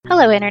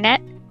Hello,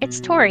 Internet.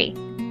 It's Tori.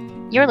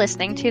 You're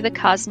listening to the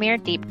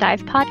Cosmere Deep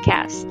Dive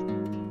podcast.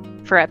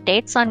 For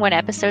updates on when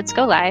episodes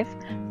go live,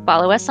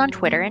 follow us on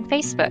Twitter and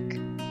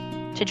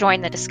Facebook. To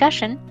join the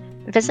discussion,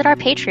 visit our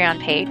Patreon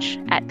page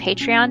at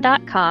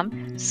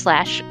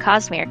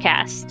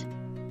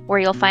patreon.com/CosmereCast, where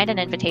you'll find an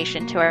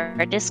invitation to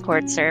our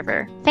Discord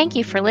server. Thank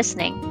you for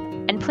listening,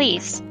 and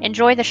please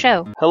enjoy the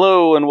show.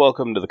 Hello, and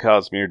welcome to the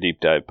Cosmere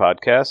Deep Dive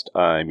podcast.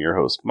 I'm your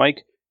host,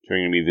 Mike.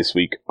 Joining me this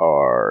week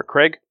are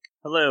Craig.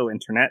 Hello,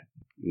 Internet.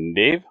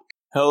 Dave.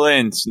 Hello,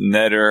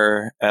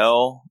 Netter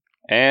L.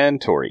 And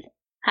Tori.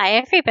 Hi,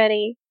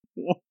 everybody.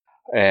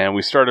 And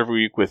we start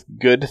every week with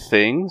good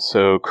things.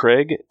 So,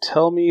 Craig,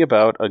 tell me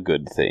about a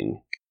good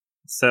thing.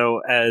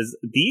 So, as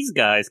these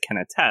guys can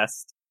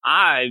attest,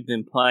 I've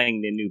been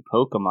playing the new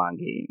Pokemon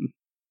game.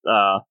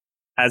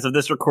 As of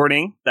this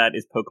recording, that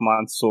is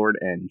Pokemon Sword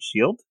and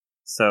Shield.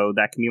 So,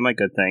 that can be my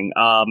good thing.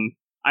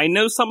 I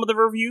know some of the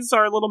reviews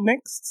are a little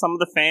mixed. Some of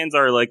the fans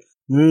are like,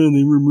 they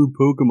removed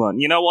Pokemon.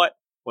 You know what?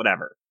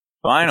 Whatever.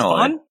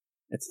 Finally.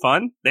 It's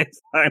fun.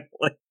 It's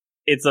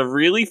a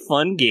really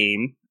fun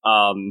game.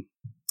 The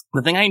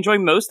thing I enjoy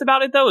most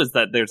about it, though, is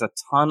that there's a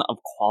ton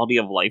of quality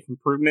of life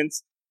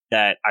improvements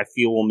that I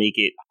feel will make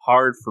it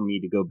hard for me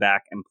to go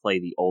back and play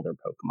the older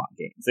Pokemon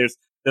games. There's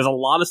a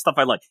lot of stuff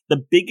I like.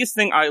 The biggest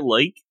thing I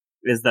like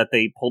is that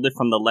they pulled it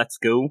from the Let's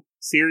Go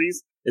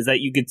series, is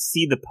that you could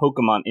see the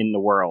Pokemon in the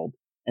world,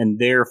 and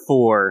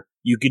therefore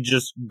you could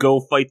just go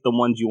fight the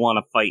ones you want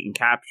to fight and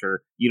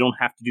capture. You don't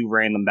have to do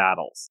random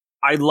battles.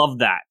 I love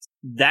that.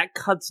 That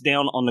cuts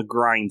down on the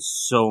grind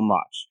so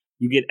much.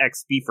 You get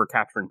XP for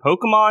capturing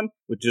Pokemon,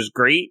 which is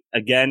great.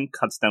 Again,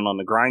 cuts down on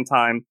the grind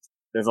time.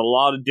 There's a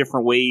lot of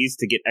different ways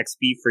to get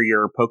XP for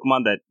your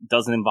Pokemon that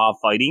doesn't involve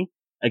fighting.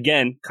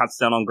 Again, cuts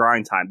down on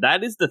grind time.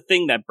 That is the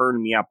thing that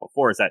burned me out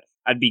before, is that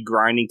I'd be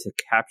grinding to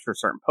capture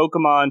certain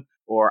Pokemon,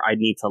 or I'd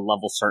need to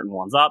level certain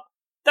ones up.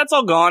 That's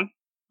all gone.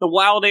 The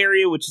wild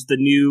area, which is the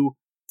new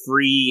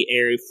free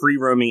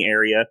roaming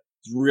area,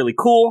 is really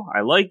cool.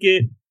 I like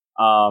it.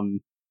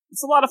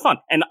 It's a lot of fun.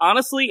 And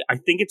honestly, I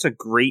think it's a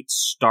great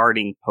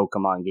starting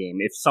Pokemon game.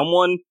 If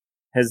someone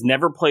has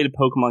never played a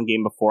Pokemon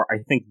game before,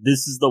 I think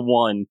this is the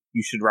one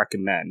you should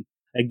recommend.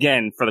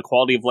 Again, for the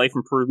quality of life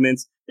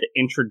improvements, the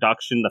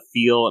introduction, the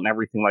feel, and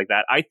everything like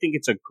that, I think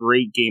it's a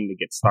great game to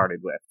get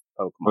started with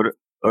Pokemon.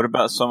 What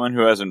about someone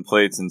who hasn't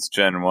played since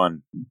Gen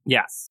 1?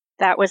 Yes.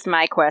 That was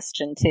my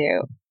question,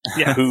 too.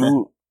 Yeah.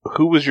 Who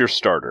was your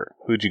starter?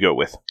 Who'd you go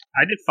with?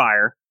 I did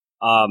Fire.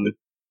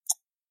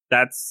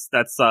 That's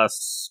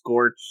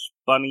Scorch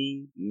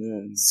Bunny.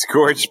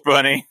 Scorch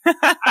Bunny.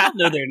 I don't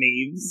know their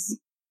names.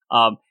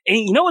 And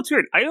you know what's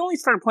weird? I only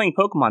started playing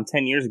Pokemon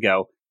 10 years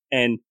ago,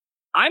 and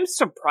I'm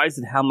surprised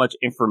at how much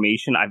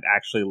information I've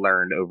actually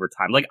learned over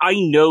time. Like, I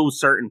know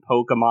certain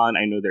Pokemon,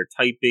 I know their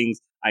typings,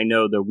 I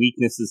know their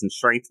weaknesses and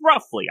strengths,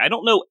 roughly. I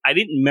don't know, I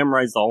didn't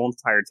memorize the whole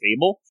entire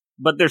table,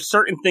 but there's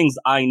certain things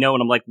I know,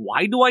 and I'm like,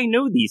 why do I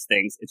know these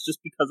things? It's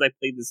just because I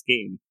played this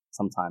game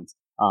sometimes.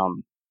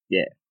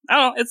 Yeah. I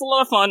don't know, it's a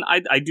lot of fun.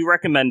 I do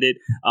recommend it.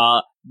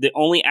 The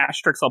only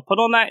asterisk I'll put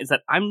on that is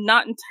that I'm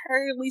not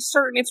entirely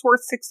certain it's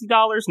worth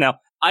 $60. Now,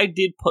 I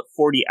did put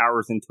 40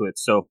 hours into it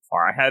so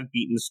far. I have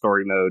beaten the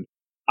story mode.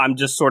 I'm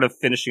just sort of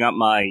finishing up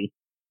my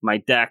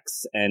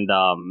decks and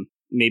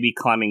maybe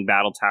climbing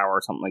Battle Tower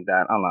or something like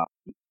that. I don't know.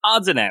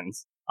 Odds and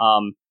ends.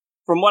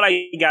 From what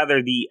I gather,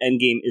 the end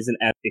game isn't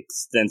as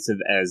extensive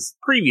as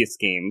previous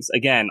games.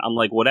 Again, I'm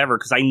like, whatever,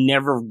 because I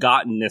never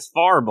gotten this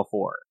far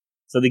before.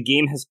 So the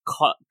game has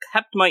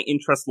kept my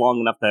interest long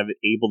enough that I've been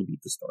able to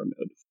beat the story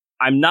mode.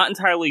 I'm not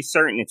entirely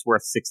certain it's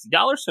worth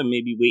 $60, so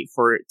maybe wait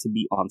for it to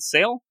be on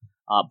sale.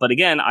 But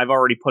again, I've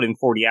already put in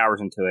 40 hours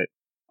into it.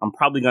 I'm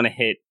probably going to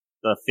hit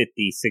the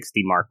 50,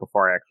 60 mark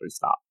before I actually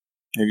stop.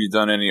 Have you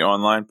done any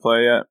online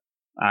play yet?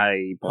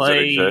 I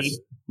play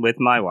with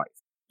my wife.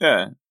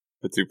 Yeah,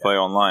 but do you play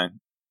online?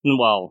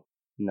 Well,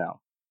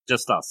 no,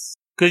 just us.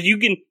 Because you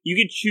can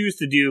choose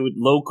to do it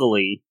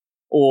locally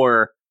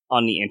or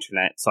on the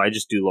internet. So I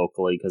just do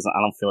locally because I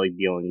don't feel like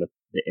dealing with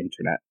the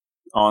internet.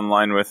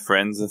 Online with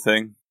friends, a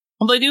thing?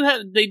 Well, they do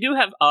have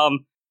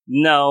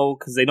no,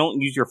 because they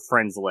don't use your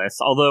friends list.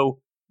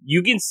 Although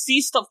you can see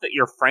stuff that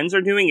your friends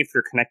are doing if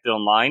you're connected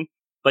online,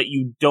 but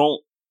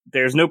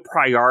there's no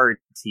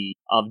priority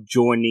of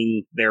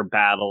joining their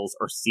battles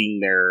or seeing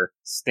their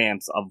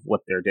stamps of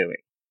what they're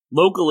doing.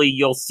 Locally,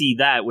 you'll see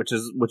that, which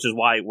is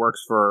why it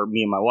works for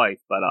me and my wife.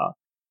 But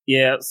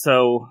yeah,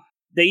 so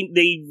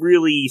they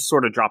really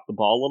sort of dropped the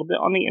ball a little bit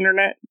on the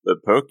internet. The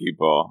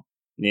Pokeball.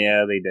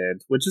 Yeah, they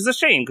did, which is a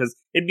shame because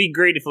it'd be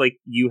great if like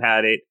you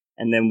had it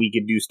and then we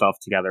could do stuff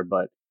together.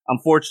 But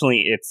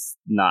unfortunately, it's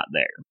not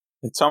there.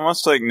 It's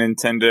almost like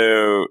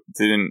Nintendo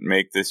didn't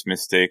make this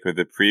mistake with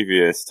the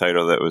previous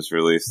title that was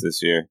released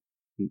this year.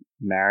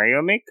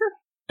 Mario Maker?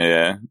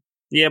 Yeah.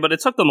 Yeah, but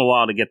it took them a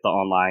while to get the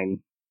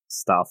online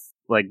stuff,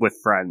 like with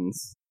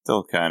friends.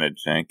 Still kind of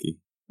janky,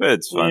 but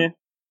it's fun.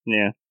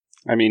 Yeah.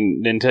 I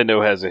mean,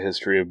 Nintendo has a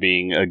history of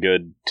being a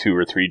good 2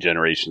 or 3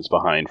 generations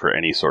behind for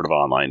any sort of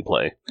online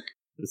play.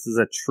 This is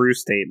a true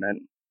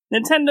statement.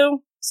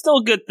 Nintendo, still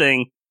a good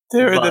thing.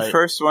 They were the But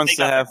first ones they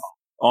to got have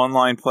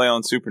online play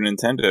on Super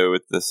Nintendo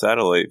with the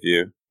satellite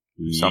view.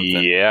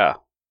 Something. Yeah.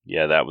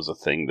 Yeah, that was a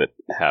thing that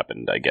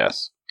happened, I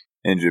guess.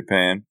 In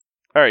Japan.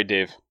 All right,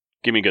 Dave.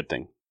 Give me a good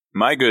thing.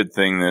 My good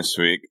thing this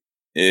week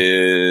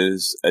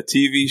is a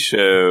TV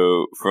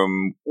show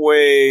from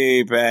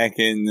way back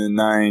in the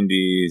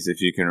 90s,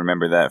 if you can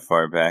remember that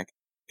far back.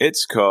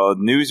 It's called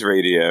News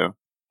Radio.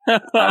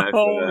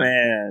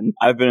 Man.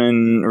 I've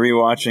been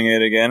rewatching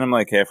it again. I'm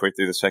like halfway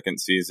through the second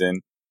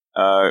season.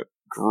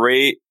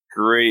 Great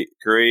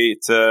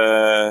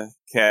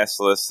cast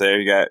list there.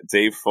 You got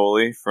Dave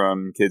Foley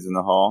from Kids in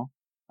the Hall.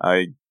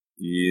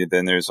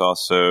 Then there's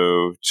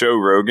also Joe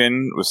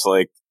Rogan, was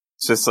like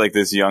just like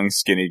this young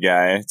skinny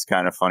guy. It's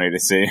kind of funny to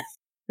see.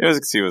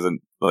 He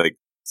wasn't like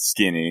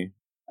skinny.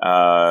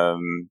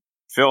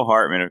 Phil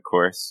Hartman, of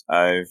course.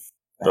 I've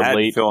The had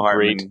late, Phil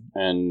Hartman. great,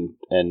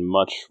 and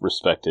much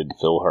respected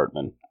Phil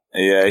Hartman.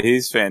 Yeah,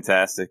 he's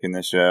fantastic in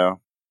the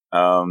show.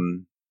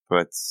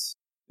 But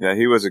yeah,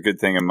 he was a good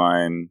thing of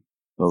mine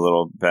a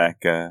little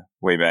back,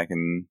 way back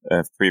in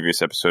a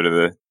previous episode of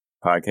the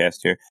podcast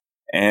here.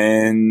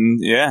 And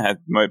yeah, I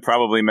might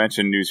probably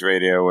mention News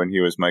Radio when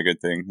he was my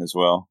good thing as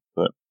well.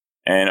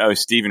 And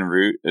Stephen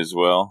Root as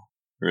well.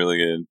 Really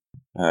good.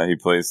 He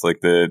plays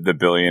like the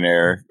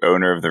billionaire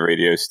owner of the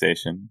radio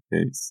station.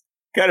 He's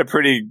got a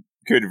pretty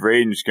good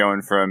range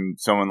going from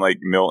someone like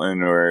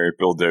Milton or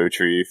Bill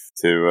Dauterive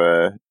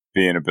to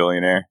being a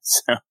billionaire.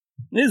 So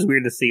It is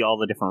weird to see all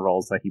the different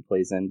roles that he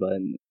plays in, but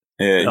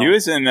yeah, he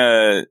was in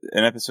an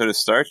episode of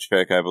Star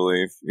Trek, I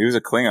believe. He was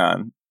a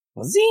Klingon.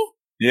 was he?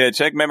 Yeah,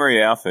 check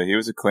Memory Alpha. He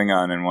was a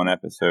Klingon in one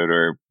episode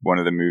or one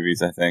of the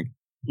movies, I think.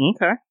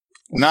 Okay.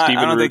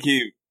 I don't think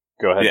he.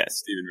 Go ahead. Yeah,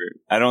 Stephen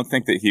Root. I don't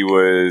think that he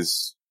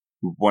was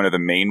one of the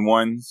main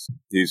ones.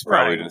 He's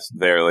probably just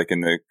there, like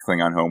in the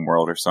Klingon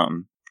homeworld or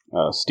something.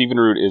 Stephen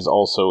Root is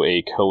also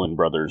a Coen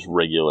Brothers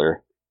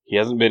regular. He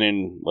hasn't been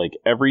in like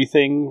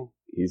everything.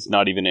 He's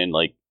not even in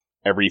like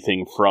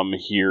everything from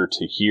here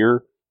to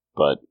here,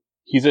 but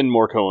he's in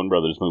more Coen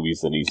Brothers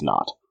movies than he's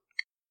not.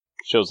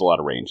 Shows a lot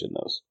of range in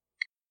those.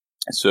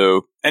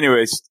 So,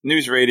 anyways,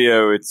 News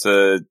Radio, it's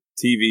a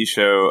TV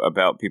show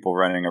about people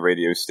running a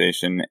radio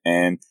station,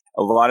 and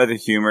a lot of the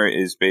humor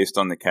is based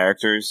on the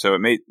characters, so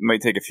it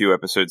might take a few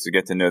episodes to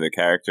get to know the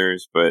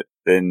characters, but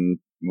then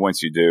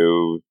once you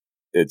do,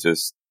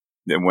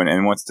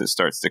 once it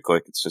starts to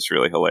click, it's just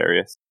really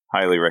hilarious.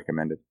 Highly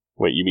recommended.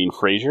 Wait, you mean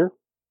Frasier?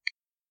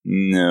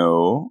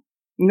 No.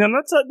 No,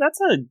 that's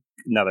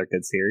another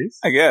good series.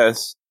 I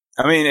guess.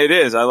 I mean, it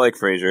is. I like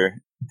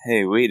Frasier.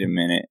 Hey, wait a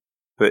minute.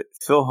 But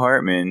Phil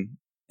Hartman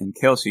and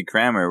Kelsey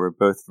Grammer were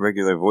both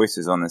regular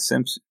voices on The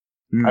Simpsons.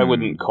 I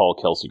wouldn't call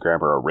Kelsey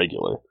Grammer a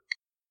regular.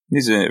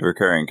 He's a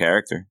recurring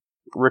character.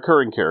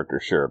 Recurring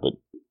character, sure, but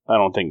I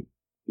don't think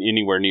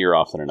anywhere near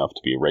often enough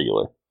to be a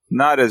regular.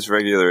 Not as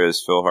regular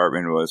as Phil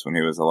Hartman was when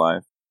he was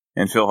alive.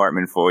 And Phil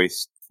Hartman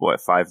voiced,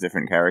 5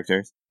 different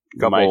characters?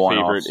 My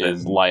favorite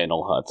is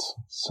Lionel Hutz.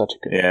 Such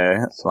a good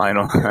Yeah,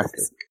 Lionel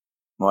Hutz.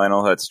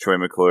 Lionel Hutz, Troy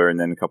McClure, and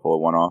then a couple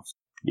of one-offs.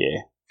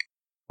 Yeah.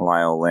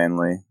 Lyle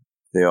Lanley,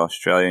 the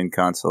Australian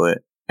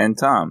consulate, and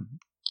Tom.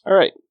 All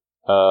right.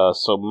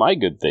 So my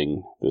good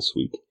thing this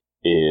week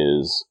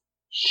is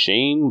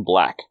Shane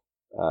Black.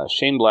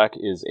 Shane Black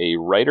is a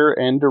writer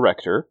and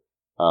director.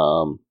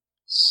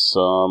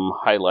 Some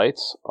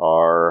highlights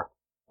are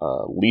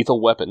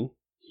Lethal Weapon.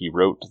 He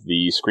wrote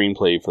the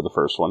screenplay for the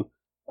first one.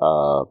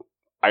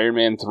 Iron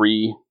Man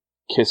 3,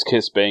 Kiss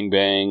Kiss Bang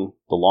Bang,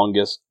 The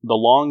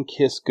Long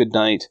Kiss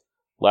Goodnight,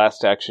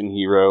 Last Action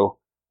Hero.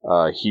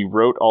 He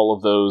wrote all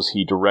of those.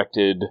 He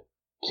directed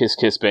Kiss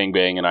Kiss Bang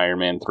Bang and Iron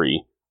Man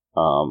 3.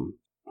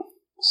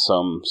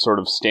 Some sort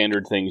of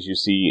standard things you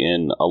see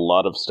in a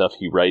lot of stuff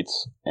he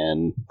writes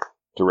and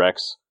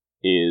directs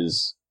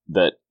is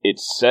that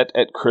it's set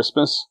at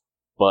Christmas,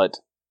 but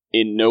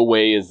in no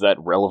way is that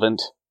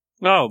relevant.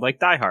 Oh, like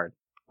Die Hard.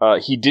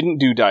 He didn't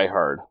do Die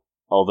Hard,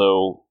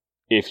 although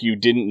if you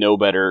didn't know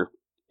better,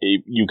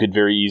 you could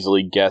very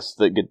easily guess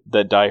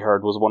that Die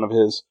Hard was one of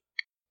his.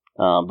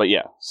 But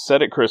yeah,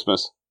 set at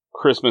Christmas.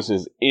 Christmas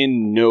is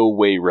in no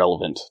way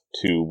relevant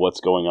to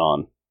what's going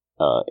on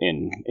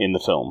in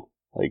the film.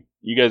 Like,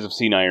 you guys have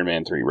seen Iron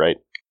Man 3, right?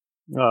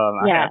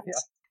 Yeah.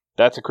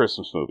 That's a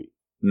Christmas movie.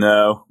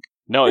 No.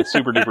 No, it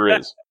super duper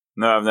is.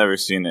 No, I've never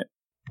seen it.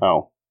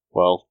 Oh,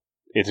 well,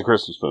 it's a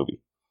Christmas movie.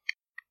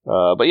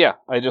 But yeah,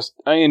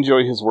 I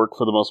enjoy his work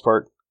for the most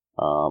part.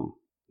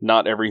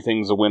 Not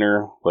everything's a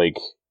winner. Like,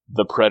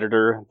 The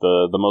Predator,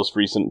 the most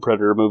recent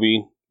Predator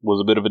movie, was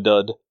a bit of a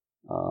dud.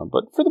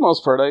 But for the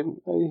most part,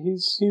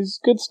 he's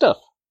good stuff.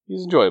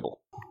 He's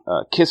enjoyable.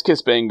 Kiss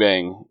Kiss Bang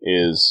Bang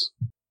is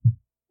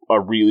a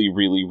really,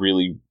 really,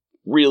 really,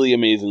 really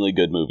amazingly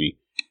good movie.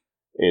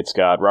 It's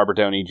got Robert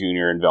Downey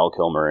Jr. and Val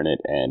Kilmer in it,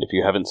 and if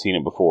you haven't seen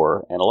it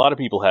before, and a lot of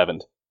people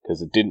haven't,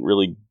 because it didn't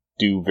really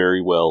do very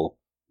well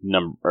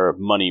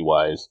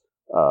money-wise,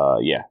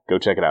 yeah, go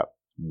check it out.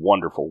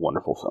 Wonderful,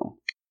 wonderful film.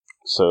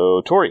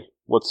 So, Tori,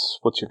 what's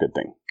your good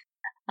thing?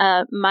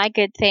 My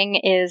good thing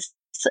is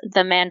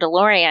The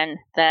Mandalorian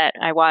that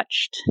I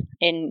watched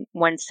in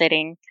one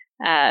sitting.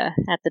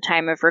 At the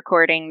time of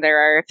recording, there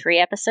are 3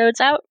 episodes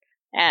out,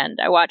 and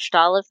I watched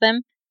all of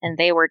them, and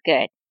they were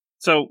good.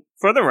 So,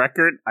 for the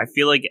record, I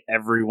feel like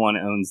everyone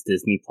owns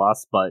Disney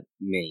Plus but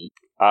me.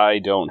 I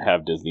don't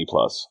have Disney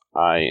Plus.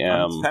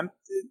 I'm tempted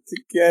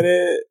to get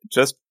it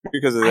just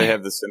because they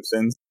have The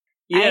Simpsons.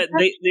 Yeah,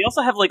 they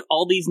also have like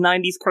all these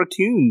 90s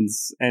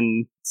cartoons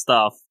and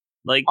stuff.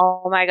 Like,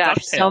 oh my gosh,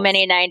 DuckTales. So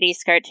many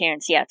 90s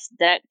cartoons. Yes,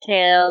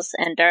 DuckTales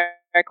and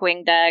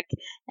Darkwing Duck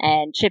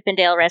and Chip and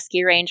Dale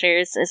Rescue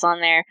Rangers is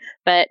on there.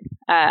 But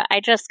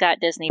I just got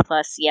Disney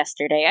Plus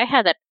yesterday. I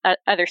had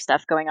other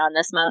stuff going on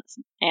this month,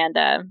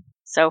 and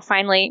so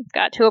finally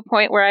got to a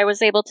point where I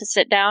was able to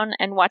sit down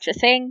and watch a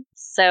thing.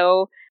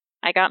 So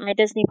I got my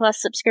Disney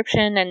Plus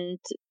subscription and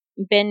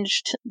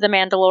binged The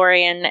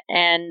Mandalorian.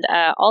 And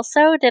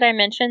also, did I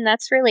mention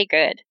that's really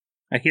good?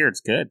 I hear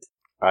it's good.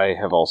 I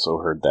have also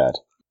heard that.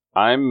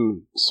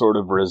 I'm sort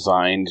of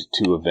resigned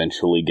to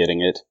eventually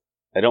getting it.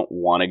 I don't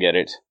want to get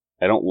it.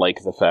 I don't like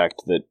the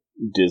fact that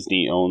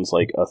Disney owns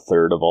like a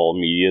third of all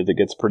media that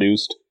gets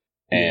produced,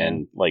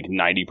 and like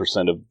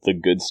 90% of the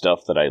good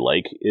stuff that I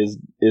like is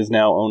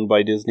now owned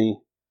by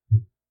Disney.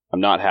 I'm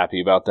not happy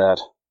about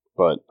that,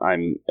 but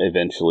I'm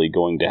eventually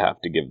going to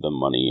have to give them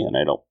money, and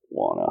I don't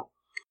wanna.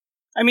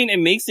 I mean, it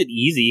makes it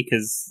easy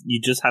because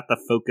you just have to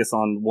focus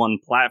on one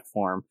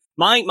platform.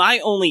 My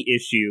only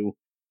issue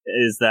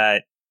is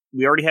that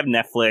we already have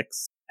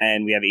Netflix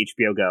and we have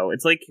HBO Go.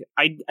 It's like,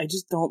 I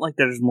just don't like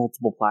that there's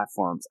multiple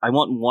platforms. I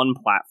want one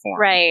platform.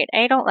 Right.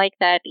 I don't like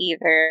that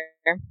either.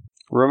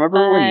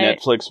 Remember when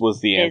Netflix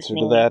was the answer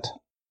to that?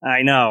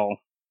 I know.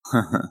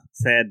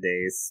 Sad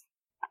days.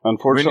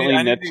 Unfortunately,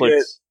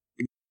 Netflix...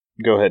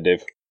 Go ahead,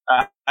 Dave.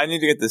 I need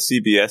to get the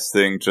CBS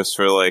thing just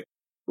for like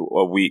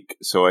a week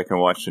so I can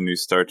watch the new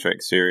Star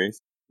Trek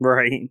series.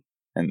 Right.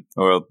 And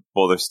well,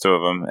 there's 2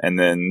 of them, and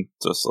then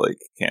just like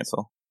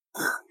cancel.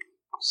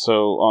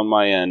 So on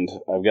my end,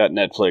 I've got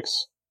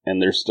Netflix,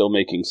 and they're still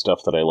making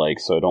stuff that I like,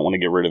 so I don't want to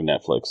get rid of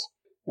Netflix.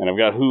 And I've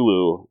got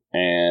Hulu,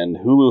 and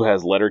Hulu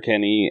has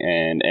Letterkenny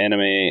and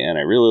anime, and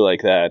I really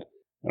like that.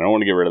 I don't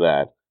want to get rid of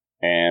that.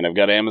 And I've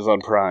got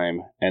Amazon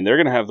Prime, and they're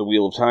going to have the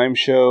Wheel of Time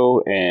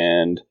show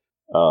and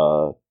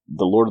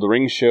the Lord of the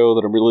Rings show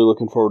that I'm really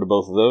looking forward to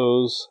both of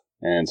those.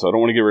 And so I don't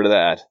want to get rid of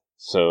that.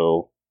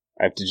 So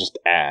I have to just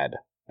add,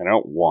 and I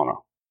don't want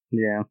to.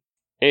 Yeah.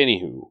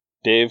 Anywho,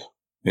 Dave,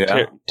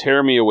 yeah.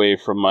 tear me away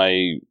from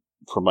my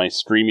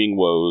streaming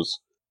woes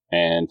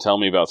and tell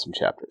me about some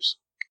chapters.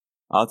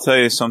 I'll tell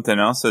you something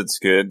else that's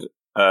good.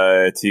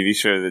 A TV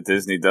show that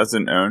Disney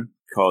doesn't own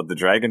called The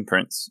Dragon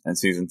Prince, and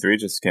season 3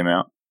 just came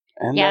out.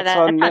 And that's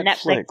on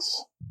Netflix.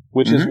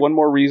 Which is one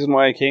more reason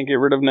why I can't get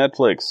rid of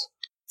Netflix.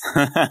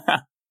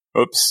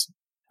 Oops.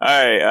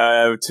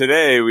 Alright,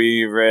 today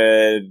we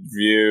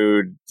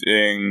reviewed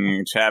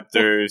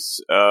chapters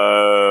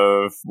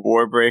of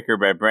Warbreaker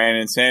by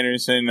Brandon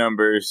Sanderson,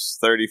 numbers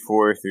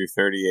 34 through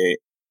 38.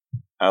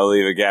 I'll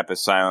leave a gap of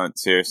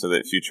silence here so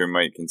that future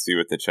Mike can see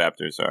what the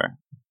chapters are.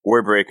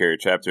 Warbreaker,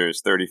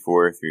 chapters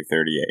 34 through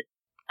 38.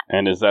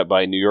 And is that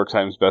by New York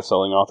Times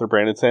bestselling author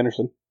Brandon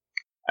Sanderson?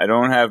 I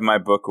don't have my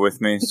book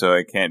with me, so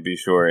I can't be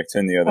sure. It's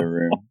in the other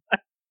room.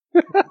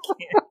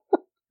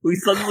 We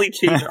suddenly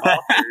changed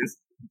authors,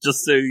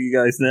 just so you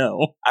guys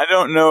know. I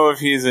don't know if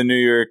he's a New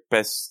York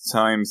best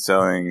time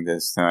selling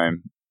this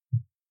time,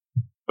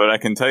 but I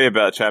can tell you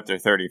about chapter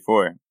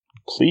 34.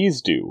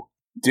 Please do.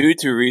 Due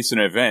to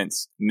recent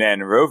events,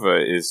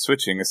 Nanrova is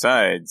switching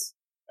sides.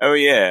 Oh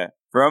yeah,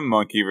 From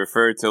Monkey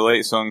referred to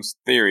Light Song's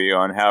theory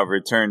on how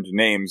returned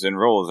names and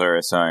roles are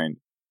assigned.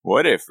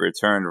 What if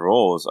returned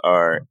roles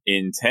are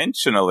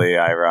intentionally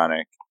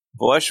ironic?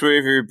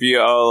 Blushwaver be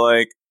all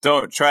like,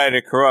 don't try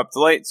to corrupt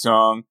Light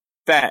Song.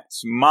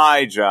 That's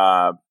my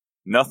job.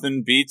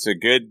 Nothing beats a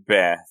good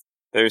bath.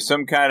 There's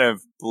some kind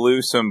of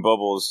blue some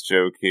bubbles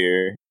joke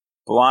here.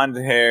 Blonde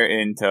hair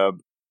in tub.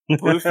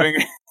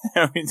 Bluefinger.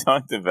 We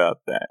talked about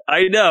that.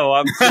 I know.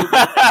 I'm so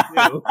glad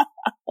too.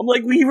 I'm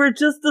like, we were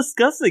just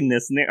discussing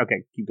this.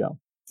 Okay, keep going.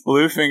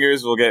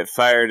 Bluefingers will get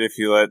fired if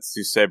he lets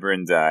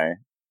Susebron die.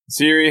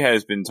 Siri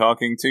has been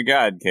talking to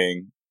God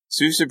King.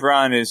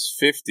 Susebron is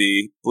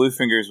 50.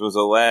 Bluefingers was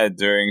a lad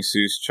during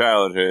Sue's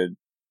childhood.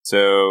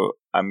 So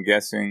I'm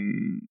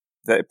guessing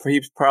that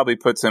he probably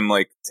puts him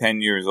like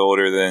 10 years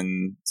older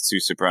than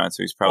Susebron.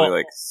 So he's probably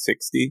like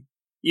 60.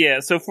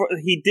 Yeah, so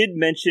he did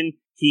mention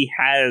he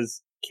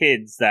has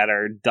kids that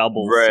are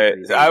double. Right.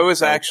 I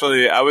was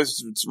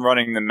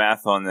running the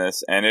math on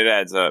this, and it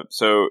adds up.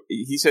 So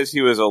he says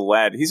he was a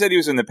lad. He said he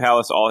was in the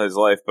palace all his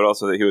life, but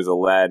also that he was a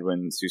lad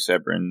when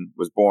Susebron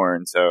was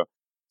born. So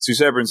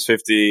Susebron's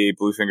 50,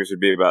 Bluefingers would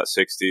be about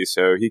 60,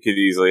 so he could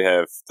easily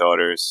have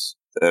daughters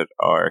that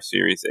are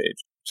Siri's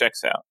age.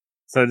 Checks out.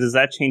 So does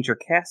that change your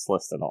cast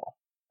list at all?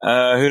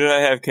 Who did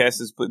I have cast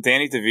as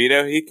Danny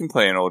DeVito? He can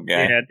play an old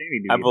guy. Yeah,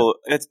 Danny DeVito.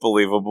 It's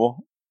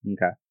believable.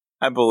 Okay.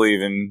 I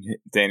believe in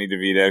Danny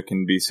DeVito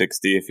can be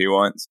 60 if he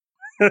wants.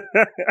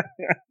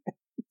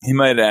 He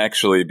might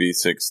actually be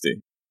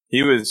 60.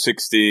 He was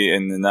 60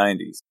 in the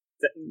 90s.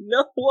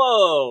 No,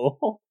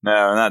 whoa.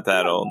 No, not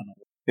that old.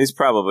 He's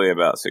probably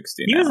about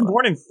 60 He now. was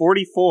born in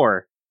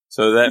 44.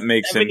 So that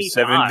makes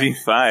 75. him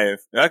 75.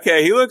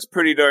 Okay, he looks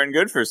pretty darn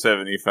good for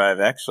 75,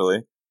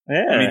 actually.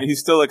 Yeah. I mean, he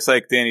still looks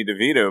like Danny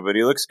DeVito, but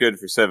he looks good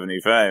for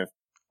 75.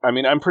 I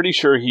mean, I'm pretty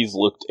sure he's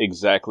looked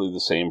exactly the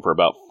same for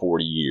about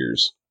 40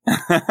 years.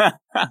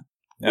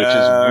 Which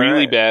is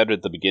really bad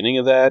at the beginning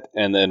of that,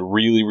 and then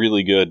really,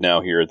 really good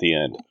now here at the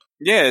end.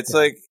 Yeah, it's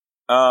like,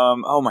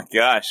 oh my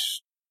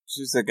gosh.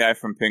 Who's the guy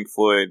from Pink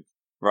Floyd?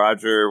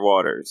 Roger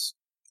Waters.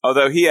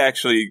 Although he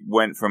actually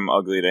went from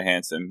ugly to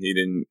handsome. He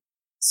didn't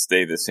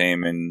stay the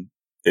same, and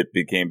it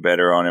became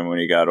better on him when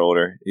he got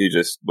older. He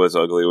just was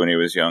ugly when he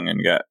was young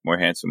and got more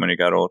handsome when he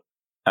got old.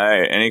 All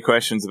right, any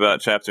questions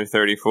about Chapter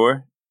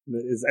 34?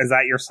 Is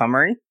that your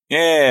summary?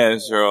 Yeah,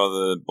 those are all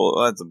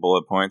the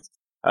bullet points.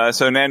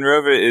 So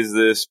Nanrova is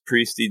this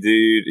priesty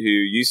dude who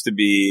used to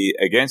be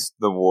against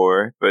the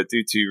war, but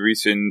due to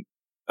recent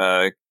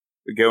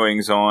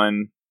goings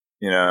on,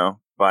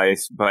 by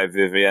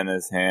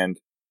Viviana's hand,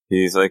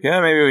 he's like,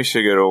 maybe we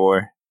should go to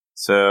war.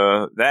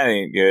 So that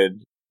ain't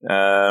good.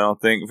 I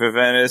don't think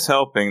Viviana is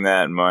helping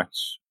that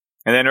much.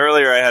 And then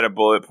earlier I had a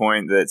bullet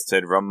point that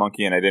said Rum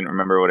Monkey, and I didn't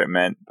remember what it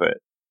meant, but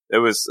it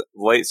was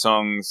Light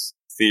Song's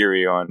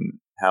theory on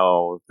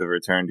how the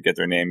Return to get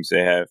their names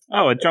they have.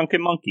 Oh, a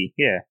drunken monkey,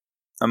 yeah.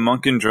 A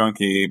monk and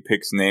drunkie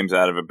picks names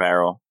out of a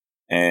barrel,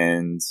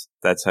 and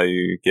that's how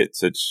you get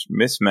such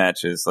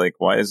mismatches. Like,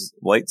 why is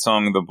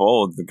Lightsong the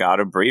Bold, the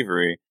god of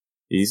bravery?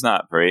 He's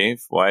not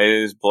brave. Why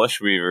is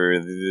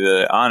Blushweaver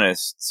the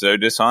honest so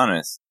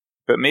dishonest?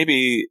 But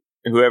maybe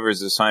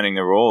whoever's assigning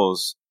the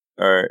roles,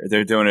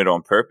 they're doing it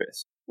on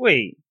purpose.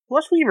 Wait,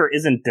 Blushweaver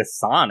isn't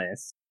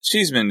dishonest.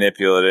 She's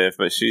manipulative,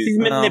 but she's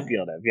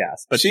manipulative,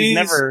 yes. But she's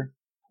never...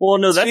 Well,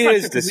 no, that's she not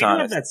is true,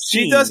 dishonest.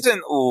 She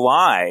doesn't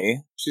lie.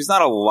 She's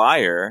not a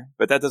liar,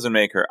 but that doesn't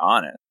make her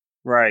honest.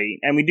 Right,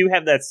 and we do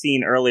have that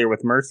scene earlier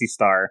with Mercy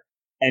Star,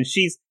 and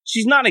she's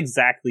not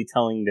exactly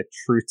telling the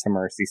truth to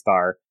Mercy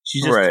Star.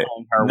 She's just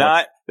telling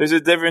her there's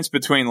a difference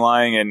between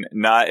lying and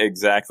not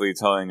exactly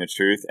telling the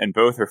truth, and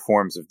both are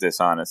forms of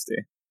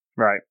dishonesty.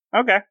 Right.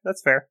 Okay,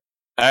 that's fair.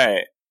 All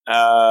right.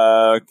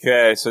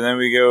 Okay, so then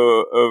we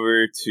go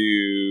over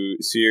to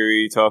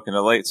Siri talking to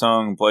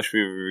Lightsong.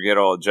 Blushweaver get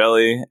all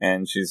jelly,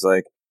 and she's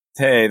like,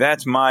 "Hey,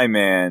 that's my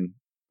man."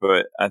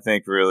 But I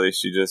think really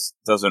she just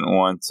doesn't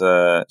want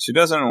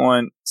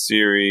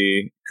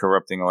Siri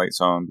corrupting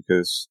Lightsong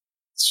because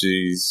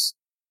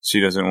she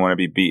doesn't want to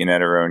be beaten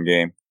at her own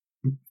game.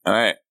 All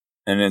right,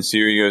 and then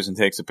Siri goes and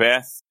takes a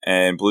bath,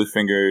 and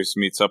Bluefingers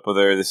meets up with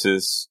her. This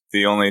is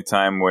the only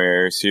time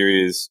where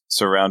Siri is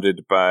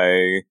surrounded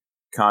by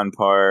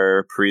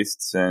Kanpar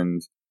priests,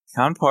 and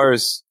Kanpar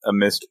was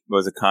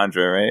a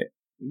Khandra, right?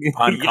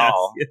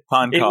 Pankal. Yes.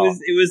 Pankal.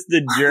 It was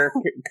the jerk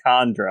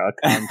Khandra.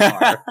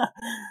 Kanpar.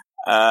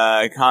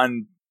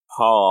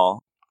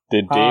 Kanpal.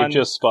 Did Dave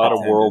just spot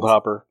a world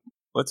hopper?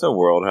 What's a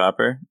world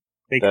hopper?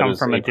 They that come is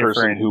from a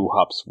person who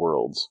hops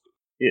worlds.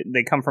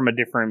 They come from a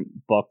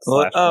different book.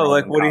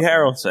 Like Woody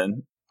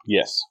Harrelson.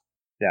 Yes.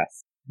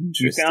 Yes.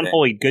 You found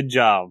Holy. Good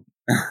job.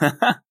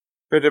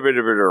 Okay,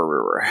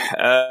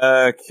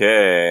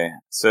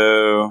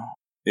 so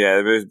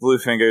yeah, there's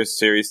Bluefingers.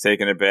 Siri's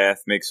taking a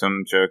bath, makes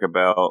some joke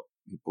about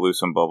he blew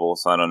some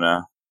bubbles. I don't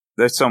know.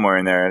 There's somewhere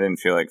in there. I didn't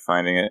feel like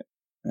finding it.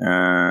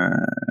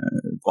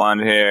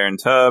 Blonde hair and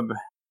tub.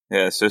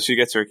 Yeah, so she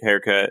gets her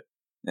haircut,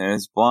 and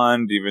it's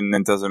blonde, even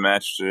it doesn't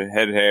match the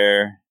head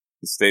hair.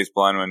 It stays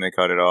blonde when they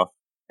cut it off.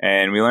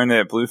 And we learned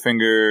that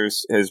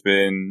Bluefingers has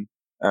been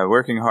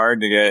working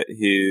hard to get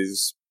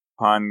his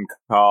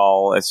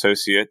Pankal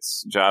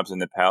associates jobs in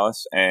the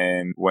palace,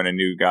 and when a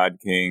new god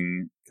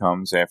king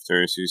comes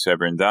after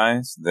Susebron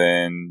dies,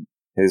 then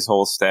his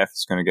whole staff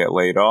is going to get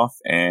laid off,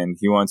 and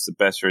he wants the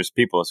best for his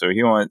people, so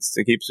he wants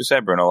to keep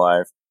Susebron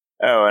alive.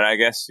 Oh, and I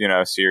guess,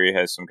 Siri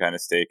has some kind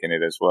of stake in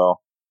it as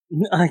well.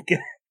 I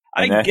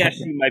guess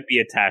you might be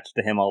attached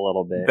to him a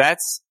little bit.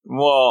 That's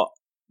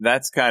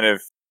kind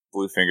of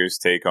Bluefinger's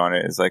take on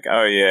it. It's like,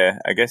 oh yeah,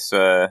 I guess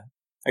I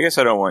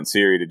don't want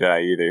Siri to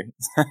die either.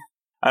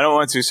 I don't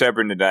want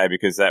Susebron to die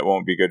because that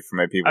won't be good for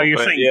my people. Oh, you're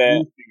saying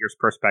Bluefinger's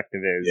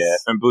perspective is... Yeah,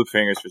 from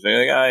Bluefinger's perspective,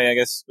 like, oh, yeah, I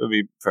guess it would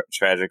be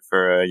tragic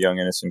for a young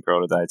innocent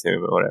girl to die too,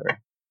 but whatever.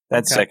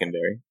 That's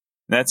secondary.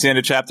 And that's the end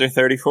of Chapter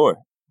 34.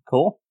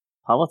 Cool.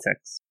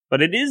 Politics.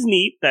 But it is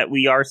neat that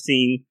we are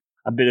seeing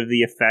a bit of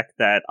the effect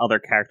that other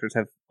characters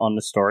have on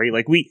the story.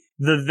 Like,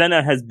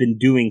 Vivenna has been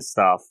doing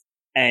stuff,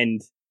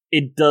 and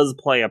it does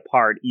play a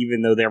part,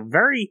 even though they're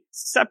very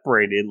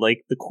separated.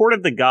 Like, the Court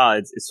of the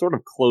Gods is sort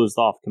of closed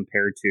off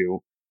compared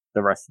to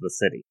the rest of the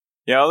city.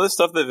 Yeah, all this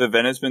stuff that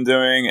Vivenna's been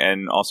doing,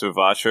 and also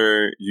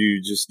Vasher,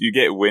 you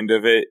get wind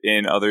of it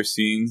in other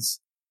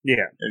scenes.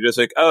 Yeah. You're just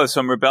like, oh,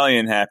 some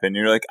rebellion happened.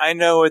 You're like, I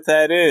know what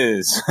that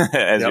is,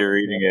 as you're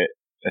reading it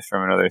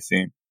from another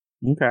scene.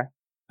 Okay.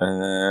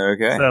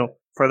 Okay. So,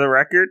 for the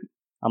record,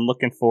 I'm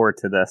looking forward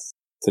to this.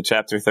 To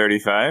Chapter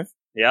 35?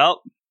 Yep.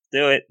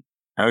 Do it.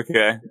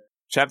 Okay.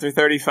 Chapter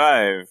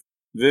 35.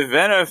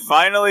 Vivenna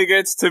finally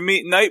gets to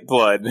meet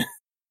Nightblood.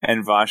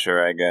 And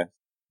Vasher, I guess.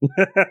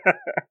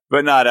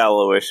 But not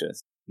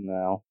Aloysius.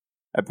 No.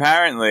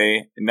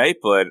 Apparently,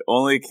 Nightblood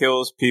only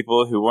kills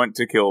people who want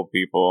to kill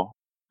people.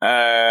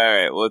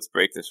 Alright, let's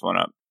break this one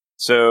up.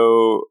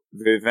 So,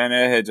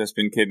 Vivenna had just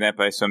been kidnapped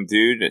by some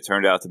dude. It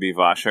turned out to be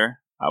Vasher.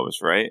 I was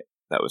right.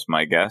 That was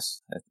my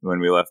guess when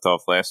we left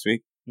off last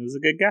week. It was a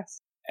good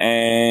guess.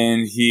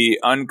 And he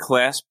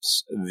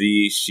unclasps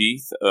the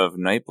sheath of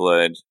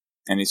Nightblood,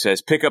 and he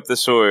says, pick up the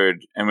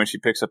sword. And when she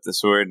picks up the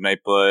sword,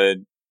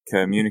 Nightblood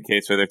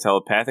communicates with her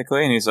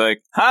telepathically, and he's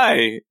like,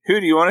 hi, who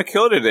do you want to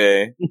kill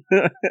today?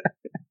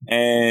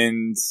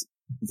 And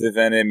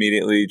Vivenna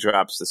immediately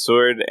drops the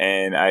sword,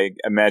 and I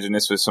imagine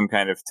this was some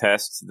kind of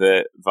test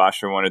that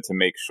Vasher wanted to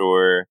make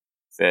sure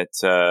that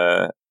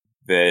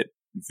that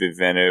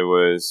Vivenna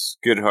was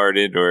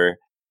good-hearted, or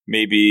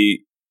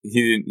maybe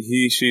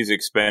she's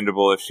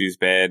expendable if she's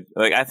bad.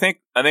 Like I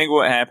think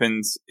what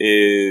happens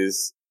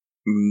is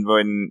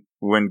when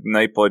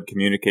Nightblood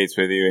communicates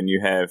with you and you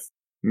have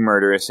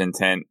murderous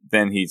intent,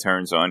 then he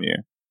turns on you.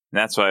 And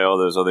that's why all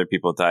those other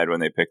people died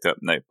when they picked up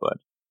Nightblood.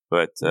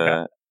 But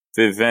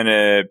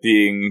Vivenna,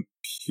 being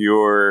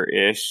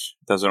pure-ish,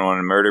 doesn't want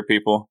to murder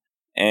people.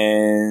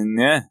 And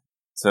yeah,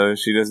 so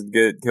she doesn't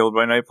get killed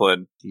by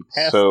Nightblood. She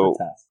passed So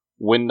the test.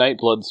 when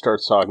Nightblood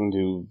starts talking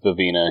to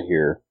Vivenna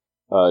here,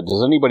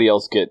 does anybody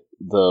else get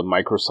the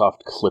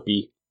Microsoft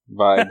Clippy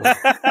vibe?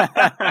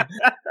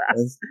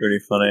 That's pretty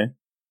funny.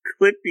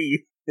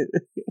 Clippy.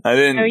 I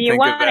didn't So you think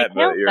want of to that,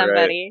 kill but you're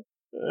somebody?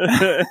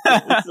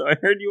 So I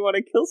heard you want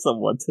to kill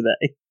someone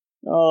today.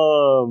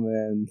 Oh,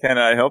 man. right. Can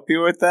I help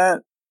you with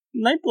that?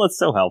 Nightblood's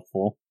so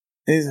helpful.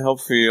 He's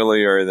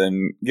helpfulier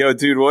than... Yo,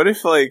 dude, what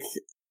if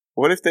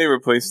they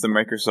replaced the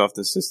Microsoft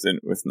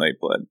Assistant with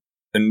Nightblood?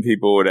 Then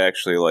people would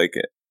actually like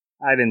it.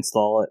 I'd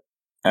install it.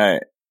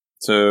 Alright,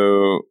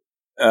 so,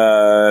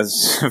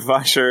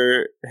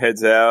 Vasher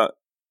heads out,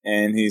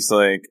 and he's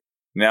like,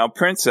 now,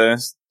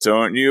 princess,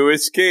 don't you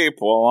escape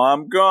while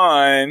I'm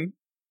gone.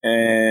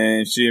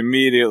 And she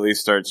immediately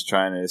starts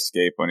trying to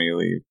escape when he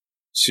leaves.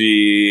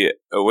 She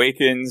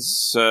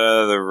awakens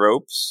the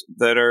ropes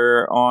that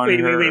are on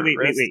her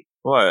wrist. Wait.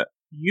 What?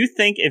 You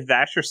think if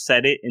Vasher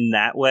said it in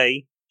that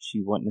way,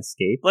 she wouldn't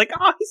escape? Like,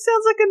 oh, he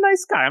sounds like a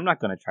nice guy. I'm not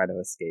going to try to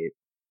escape.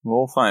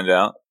 We'll find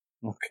out.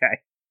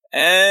 Okay.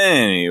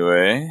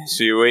 Anyway,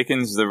 she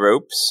awakens the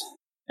ropes,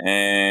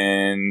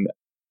 and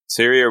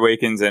Siri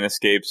awakens and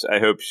escapes. I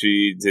hope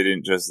she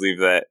didn't just leave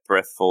that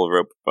breathful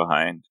rope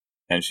behind.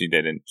 And she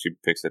didn't. She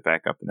picks it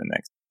back up in the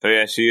next. So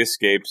yeah, she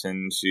escapes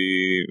and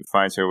she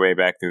finds her way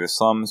back through the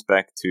slums,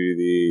 back to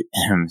the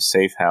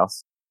safe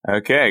house.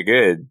 Okay,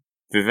 good.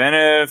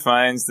 Vivenna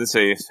finds the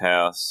safe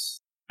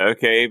house.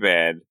 Okay,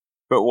 bad.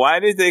 But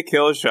why did they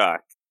kill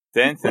Jacques?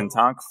 Dent and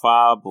Tonk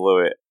Fa blew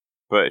it.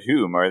 But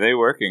whom are they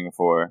working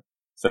for?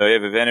 So yeah,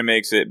 Vivenna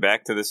makes it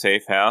back to the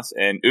safe house,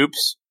 and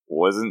oops,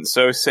 wasn't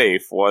so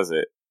safe, was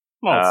it?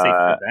 Well, it's safe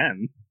for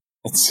them.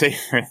 It's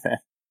safe for them.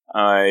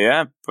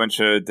 Yeah,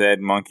 bunch of dead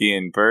monkey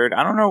and bird.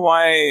 I don't know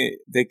why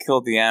they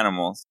killed the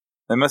animals.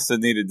 They must have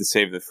needed to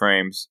save the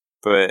frames.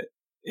 But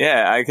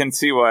yeah, I can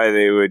see why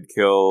they would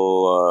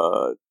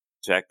kill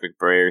Jack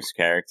McBrayer's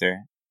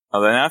character.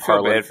 Although now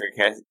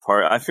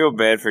I feel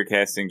bad for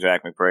casting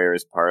Jack McBrayer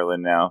as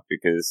Parlin now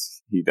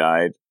because he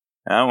died.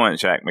 I don't want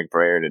Jack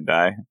McBrayer to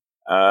die.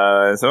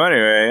 So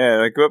anyway, yeah,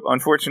 like whoop,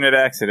 unfortunate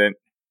accident.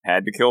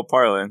 Had to kill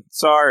Parlin.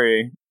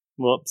 Sorry.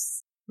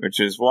 Whoops. Which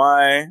is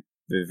why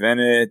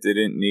Vivenna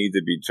didn't need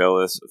to be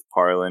jealous of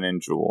Parlin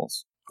and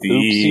Jules.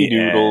 Oopsie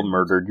doodle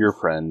murdered your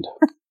friend.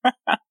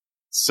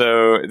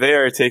 So they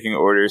are taking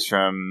orders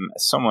from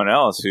someone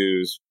else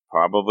who's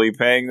probably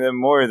paying them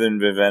more than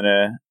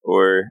Vivenna,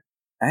 or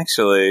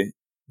actually,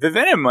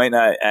 Vivenna might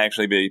not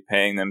actually be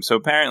paying them. So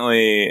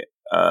apparently,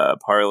 dead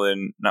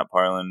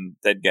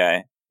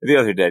guy, the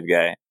other dead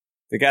guy,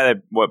 the guy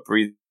that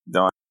breathed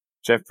on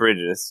Jeff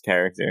Bridges'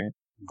 character,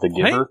 The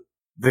Giver?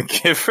 The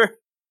Giver.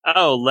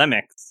 Oh,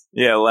 Lemix.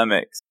 Yeah,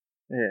 Lemix.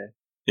 Yeah.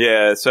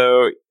 Yeah,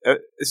 so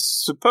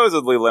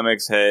supposedly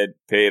Lemix had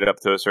paid up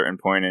to a certain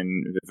point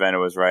and Vivenna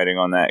was riding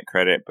on that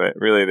credit, but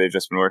really they've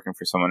just been working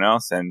for someone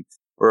else and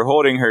were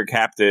holding her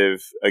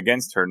captive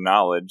against her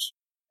knowledge.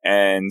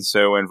 And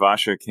so when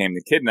Vasher came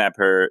to kidnap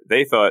her,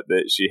 they thought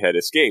that she had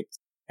escaped,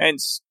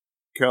 hence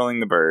killing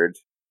the bird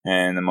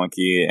and the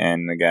monkey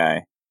and the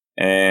guy.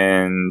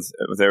 And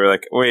they were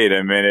like, wait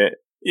a minute,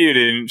 you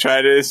didn't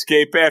try to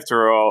escape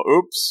after all.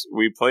 Oops,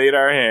 we played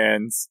our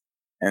hands.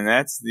 And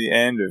that's the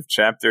end of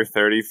chapter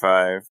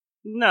 35.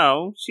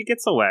 No, she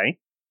gets away.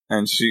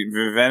 And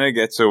Vivenna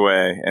gets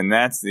away, and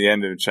that's the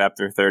end of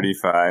chapter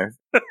 35.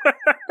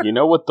 You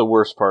know what the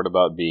worst part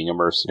about being a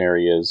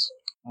mercenary is?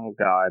 Oh,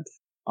 God.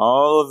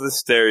 All of the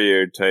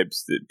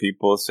stereotypes that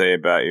people say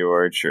about you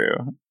are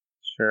true.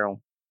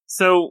 True.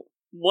 So,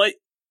 what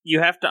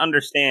you have to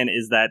understand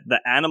is that the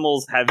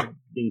animals have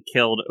been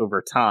killed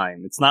over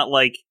time. It's not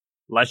like,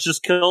 let's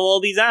just kill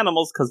all these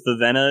animals because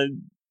Vivenna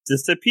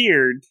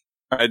disappeared.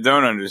 I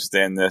don't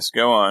understand this.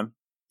 Go on.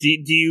 Do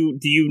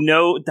you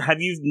know?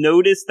 Have you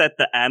noticed that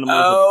the animals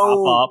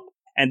would pop up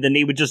and then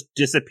they would just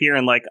disappear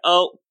and like,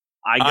 oh,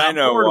 I got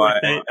bored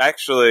with it.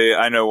 Actually,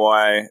 I know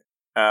why.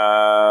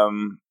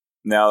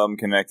 Now I'm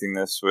connecting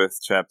this with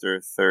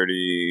chapter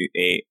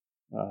 38.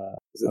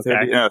 Is it 30?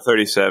 Okay. No,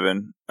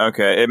 37.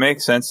 Okay, it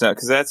makes sense now,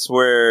 because that's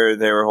where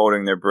they were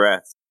holding their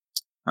breath.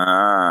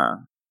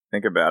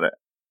 Think about it.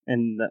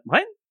 And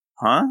what?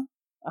 Huh?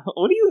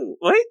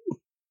 What?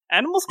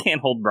 Animals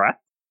can't hold breath.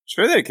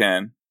 Sure they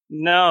can.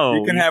 No.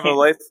 You can have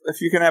can't.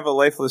 if you can have a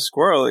lifeless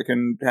squirrel, it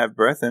can have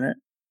breath in it.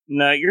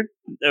 No, you're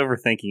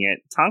overthinking it.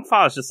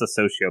 Tongfa is just a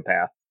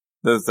sociopath.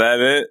 Is that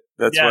it?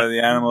 That's Yeah, why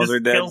the animals he are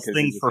just dead, kills because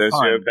things he's a for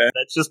fun. sociopath?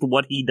 That's just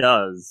what he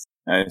does.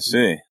 I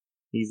see.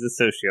 He's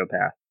a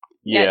sociopath.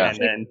 Yeah. And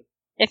then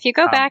If you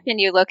go back and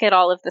you look at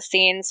all of the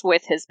scenes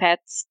with his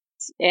pets,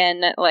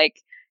 and like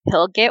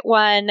he'll get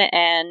one,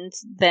 and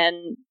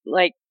then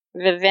like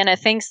Vivenna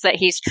thinks that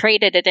he's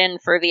traded it in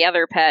for the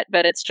other pet,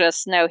 but it's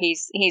just no,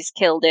 he's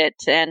killed it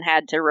and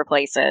had to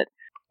replace it.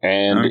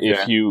 And Okay.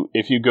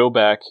 if you go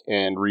back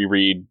and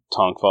reread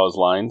Tongfa's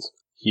lines,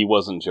 he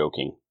wasn't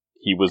joking.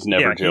 He was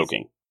never Yeah,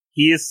 joking.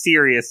 he is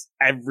serious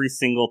every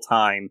single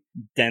time.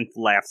 Dent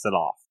laughs it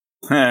off.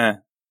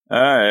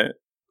 Alright.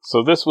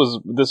 So this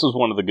was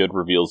one of the good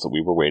reveals that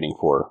we were waiting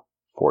for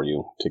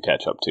you to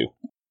catch up to.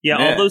 Yeah,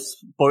 Yeah. all those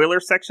spoiler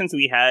sections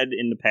we had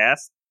in the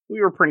past,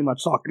 we were pretty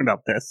much talking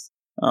about this.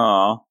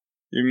 Aw.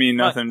 You mean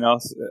What? nothing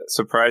else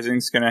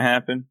surprising's gonna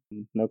happen?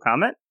 No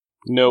comment?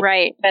 Nope.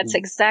 Right, that's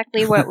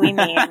exactly what we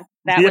mean.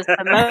 That was the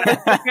most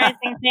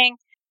surprising thing.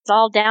 It's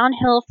all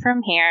downhill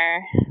from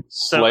here.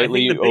 So I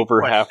Slightly think the big over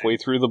question- halfway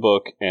through the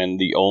book, and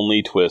the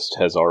only twist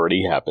has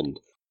already happened.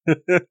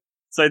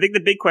 So I think the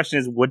big question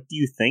is, what do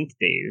you think,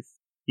 Dave?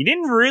 You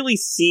didn't really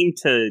seem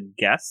to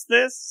guess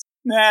this.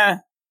 Nah,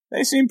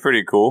 they seem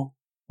pretty cool.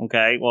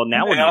 Okay, well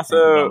now what They do you think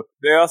of them?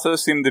 they also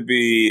seem to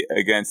be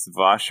against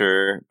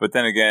Vasher, but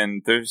then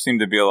again, there seem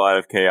to be a lot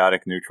of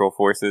chaotic neutral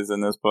forces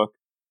in this book.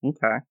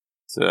 Okay.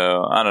 So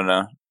I don't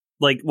know.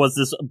 Like, was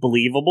this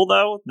believable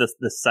though? The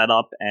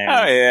setup and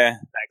Oh yeah,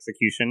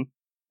 execution.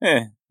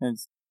 I don't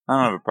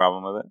have a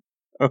problem with it.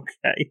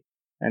 Okay.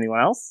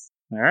 Anyone else?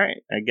 All right.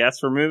 I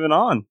guess we're moving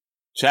on.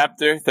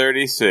 Chapter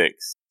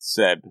 36.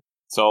 Seb.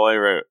 That's all I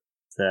wrote.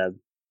 Seb.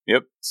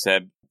 Yep,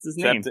 Seb. What's his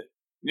name?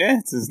 Yeah,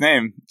 it's his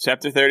name.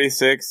 Chapter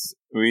 36.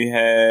 We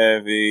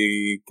have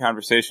a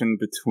conversation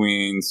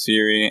between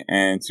Ciri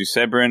and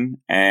Susebron,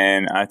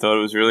 and I thought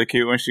it was really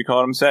cute when she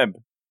called him Seb.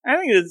 I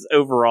think this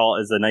overall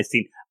is a nice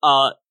scene.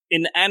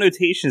 In the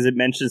annotations, it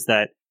mentions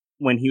that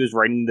when he was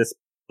writing this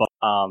book,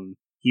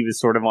 he was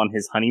sort of on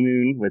his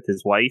honeymoon with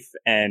his wife,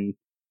 and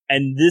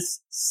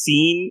this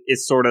scene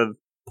is sort of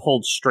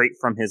pulled straight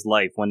from his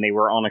life when they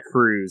were on a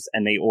cruise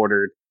and they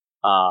ordered,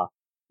 what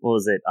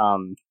was it?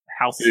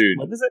 House Food.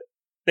 What is it?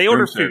 They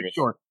ordered food, service.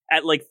 sure,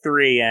 at like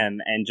 3 a.m.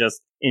 and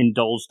just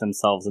indulged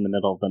themselves in the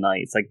middle of the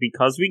night. It's like,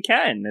 because we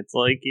can. It's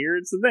like,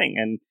 here's the thing,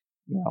 and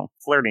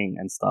flirting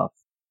and stuff.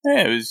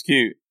 Yeah, it was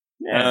cute.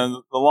 Yeah.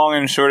 The long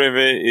and short of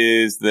it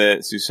is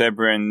that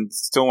Susebron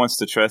still wants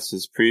to trust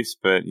his priest,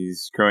 but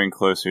he's growing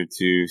closer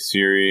to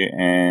Ciri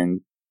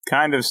and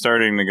kind of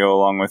starting to go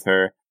along with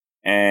her.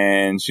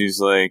 And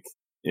she's like,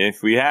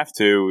 if we have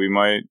to, we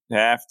might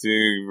have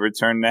to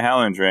return to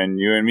Hallandren,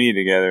 you and me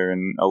together,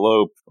 and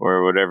elope,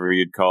 or whatever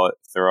you'd call it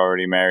if they're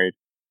already married.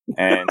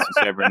 And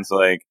Susebron's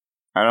like,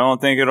 I don't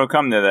think it'll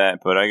come to that,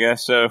 but I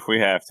guess so if we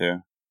have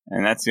to.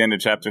 And that's the end of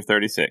chapter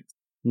 36.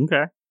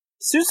 Okay.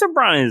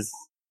 Susebron is...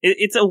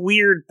 It's a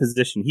weird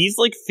position. He's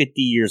like 50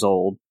 years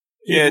old.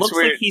 He Yeah, it's looks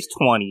weird. like he's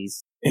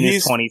 20s. In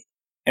his 20s.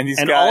 And he's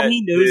And got all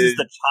he knows is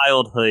the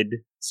childhood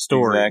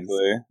stories.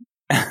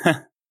 Exactly.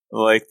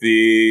 Like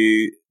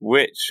the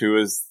witch who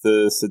was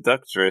the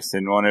seductress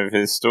in one of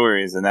his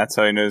stories, and that's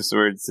how he knows the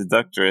word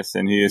seductress,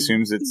 and he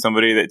assumes it's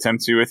somebody that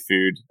tempts you with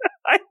food.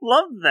 I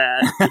love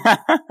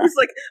that. He's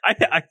like,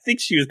 I think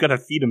she was going to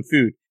feed him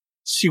food.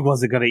 She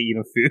wasn't going to eat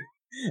him food.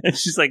 And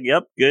she's like,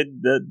 yep,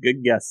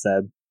 good guess,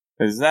 Seb.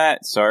 Is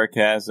that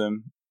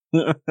sarcasm?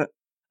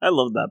 I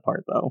love that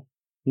part, though.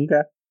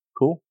 Okay,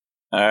 cool.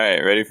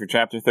 Alright, ready for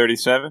chapter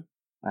 37?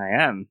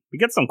 I am. We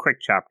get some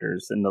quick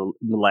chapters in the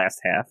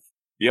last half.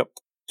 Yep.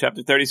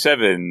 Chapter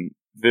 37.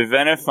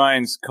 Vivenna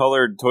finds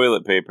colored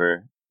toilet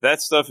paper.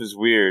 That stuff is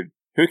weird.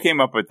 Who came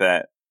up with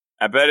that?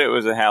 I bet it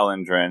was a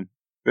Hallandren.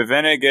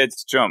 Vivenna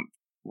gets jumped.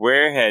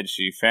 Where had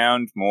she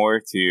found more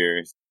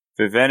tears?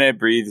 Vivenna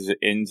breathes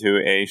into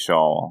a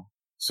shawl.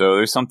 So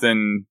there's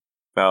something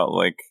about,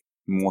 like,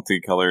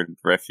 multicolored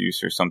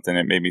refuse or something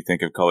that made me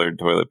think of colored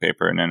toilet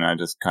paper, and then I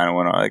just kind of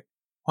went on, like,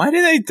 why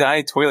do they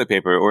dye toilet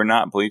paper or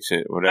not bleach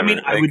it? Whatever. I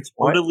mean, I Like, would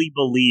what? totally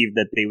believe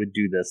that they would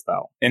do this,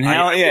 though. In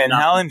I would in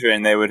not-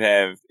 Hallandren, they would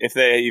have, if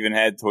they even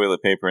had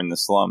toilet paper in the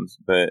slums,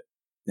 but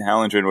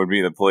Hallandren would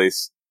be the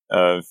place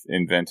of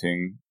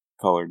inventing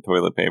colored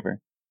toilet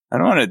paper. I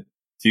don't want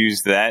to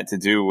use that to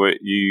do what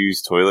you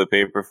use toilet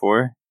paper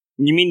for.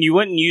 You mean you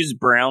wouldn't use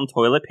brown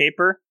toilet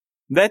paper?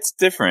 That's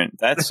different.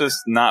 That's just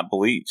not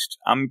bleached.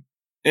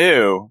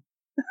 Ew.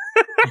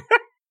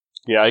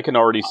 Yeah, I can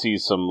already see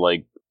some,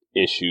 like,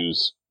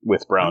 issues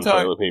with brown I'm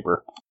talking- toilet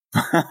paper.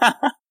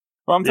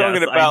 Well, I'm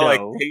talking Yes, about I like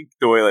know. pink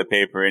toilet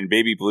paper and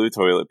baby blue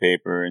toilet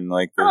paper and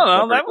like the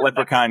Oh, no,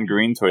 leprechaun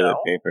green toilet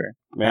paper.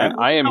 Man,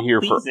 Huh? I am How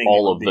here for pleasing it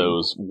all would of be.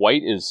 those.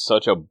 White is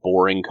such a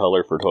boring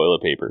color for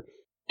toilet paper.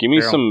 Give me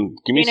True. some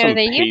You know,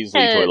 they used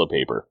paisley to- toilet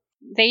paper.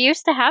 They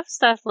used to have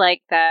stuff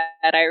like that.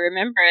 I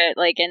remember it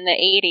like in the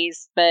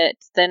 80s, but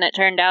then it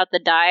turned out the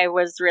dye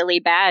was really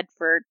bad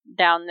for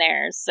down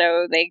there.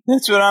 So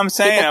That's what I'm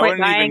saying. people I quit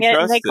wouldn't buying even it and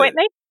trust they quit it.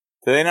 making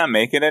Do they not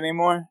make it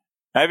anymore?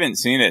 I haven't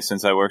seen it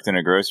since I worked in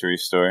a grocery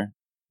store.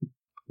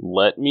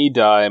 Let me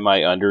dye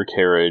my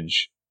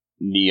undercarriage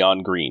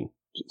neon green.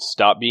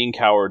 Stop being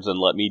cowards and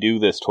let me do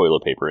this,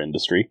 toilet paper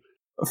industry.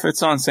 If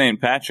it's on St.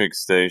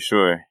 Patrick's Day,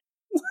 sure.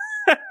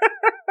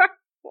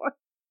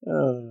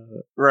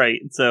 Right.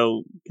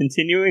 So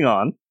continuing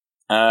on.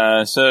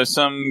 So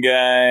some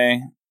guy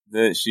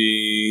that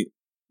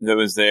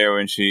was there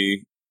when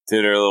she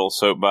did her little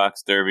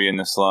soapbox derby in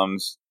the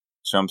slums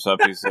jumps up.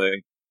 He's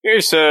like,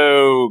 "You're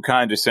so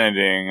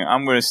condescending.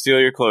 I'm going to steal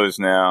your clothes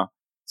now."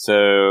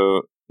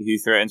 So he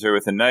threatens her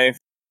with a knife.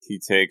 He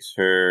takes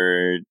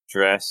her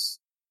dress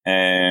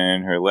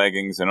and her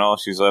leggings, and all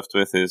she's left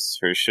with is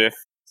her shift.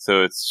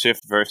 So it's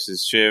shift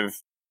versus shiv,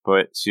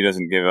 but she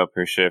doesn't give up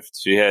her shift.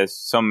 She has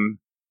some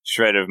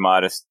shred of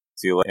modesty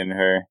in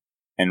her.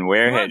 And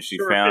where I'm not had she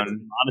sure if found? it's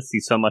modesty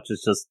so much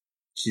as just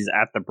she's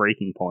at the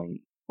breaking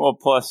point. Well,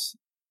 plus,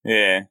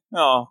 yeah,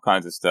 all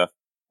kinds of stuff.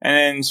 And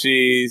then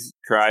she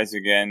cries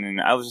again, and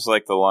I just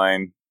like the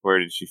line, "Where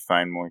did she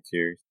find more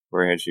tears?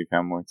 Where had she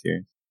found more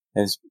tears?"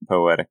 It's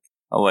poetic.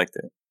 I liked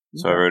it,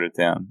 so I wrote it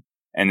down.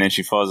 And then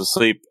she falls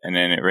asleep, and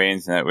then it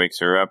rains, and that wakes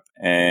her up,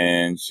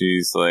 and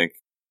she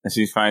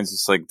finds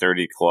this like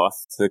dirty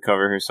cloth to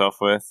cover herself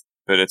with,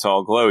 but it's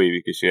all glowy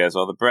because she has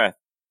all the breath.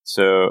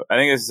 So I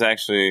think this is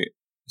actually.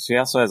 She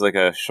also has like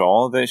a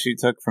shawl that she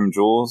took from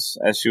Jules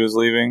as she was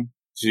leaving.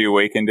 She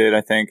awakened it,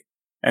 I think.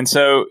 And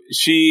so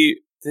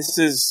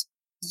this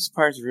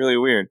part's really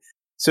weird.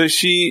 So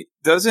she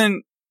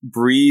doesn't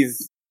breathe.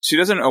 She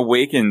doesn't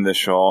awaken the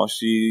shawl.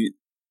 She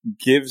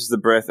gives the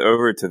breath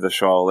over to the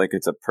shawl like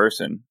it's a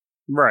person.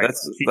 Right.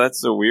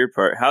 That's the weird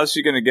part. How's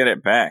she going to get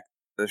it back?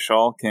 The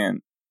shawl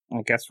can't.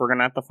 I guess we're going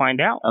to have to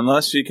find out.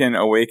 Unless she can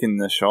awaken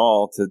the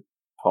shawl to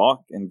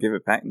talk and give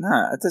it back.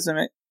 Nah, that doesn't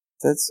make.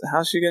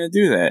 How's she going to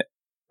do that?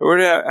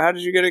 How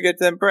did you get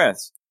that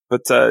breath?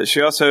 But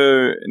she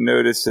also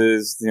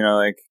notices,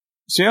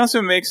 she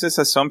also makes this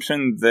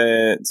assumption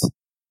that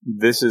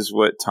this is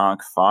what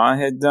Tonk Fa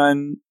had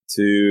done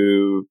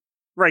to.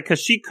 Right, because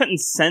she couldn't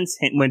sense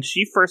him when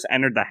she first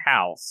entered the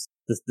house,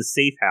 the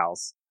safe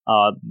house,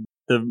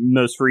 the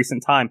most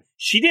recent time.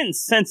 She didn't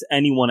sense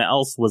anyone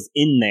else was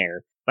in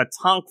there, but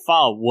Tonk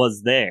Fa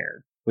was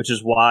there, which is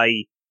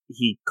why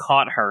he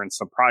caught her and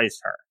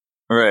surprised her.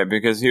 Right,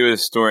 because he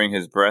was storing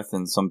his breath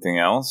in something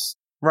else.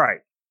 Right.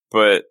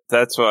 But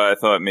that's why I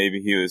thought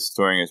maybe he was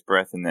storing his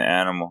breath in the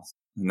animals.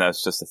 And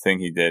that's just a thing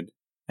he did.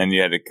 And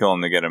you had to kill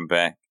him to get him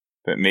back.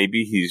 But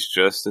maybe he's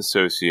just a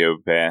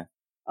sociopath.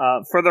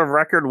 For the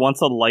record,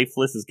 once a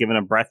lifeless is given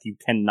a breath, you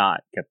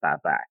cannot get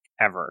that back.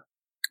 Ever.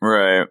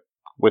 Right.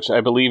 Which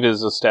I believe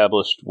is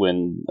established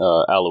when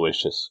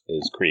Aloysius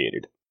is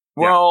created.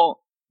 Well,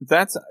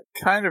 that's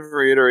kind of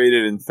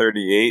reiterated in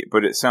 38,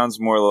 but it sounds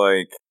more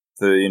like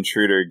the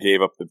intruder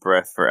gave up the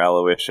breath for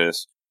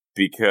Aloysius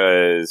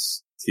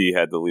because he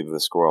had to leave the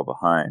squirrel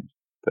behind.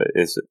 But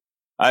is it?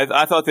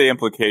 I thought the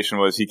implication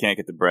was he can't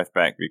get the breath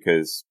back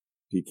because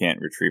he can't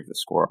retrieve the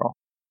squirrel.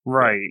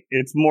 Right.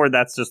 It's more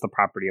that's just the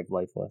property of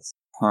lifeless.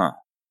 Huh.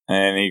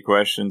 Any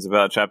questions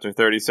about chapter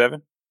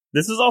 37?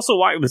 This is also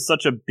why it was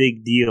such a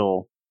big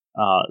deal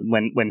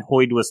when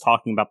Hoyd was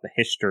talking about the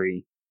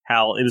history,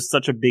 how it was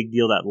such a big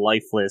deal that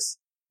lifeless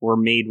were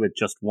made with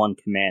just one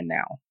command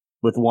now,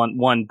 with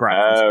one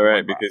breath. Oh,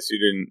 right, because you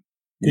didn't.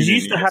 Because you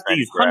used to have to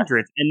use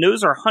hundreds, and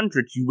those are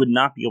hundreds you would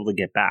not be able to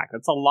get back.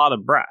 That's a lot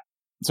of breath.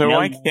 So now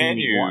why can't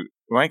you?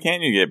 Why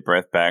can't you get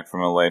breath back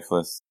from a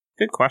lifeless?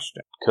 Good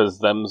question. Because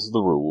them's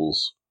the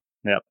rules.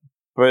 Yep.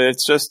 But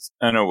it's just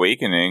an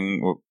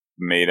awakening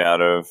made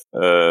out of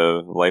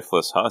a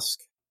lifeless husk.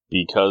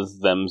 Because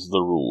them's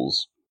the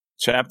rules.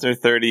 Chapter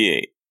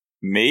 38.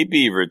 May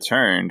be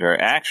returned are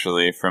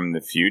actually from the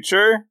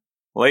future?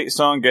 Light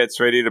Song gets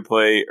ready to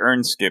play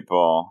Earn Skip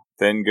Ball,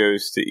 then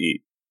goes to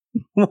eat.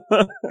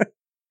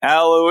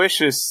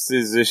 Aloysius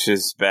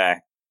is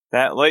back.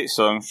 That Light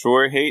Song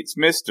sure hates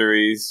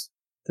mysteries.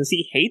 Does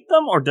he hate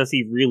them, or does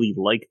he really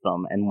like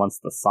them and wants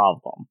to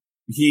solve them?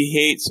 He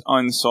hates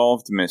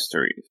unsolved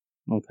mysteries.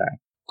 Okay.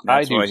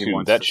 That's I why do he too.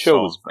 wants That to show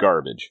solve was them.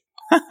 garbage.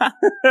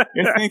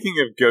 You're thinking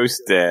of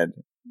Ghost Dad.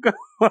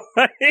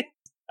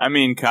 I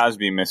mean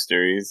Cosby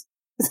Mysteries.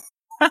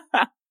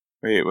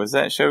 Wait, was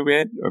that show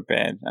bad or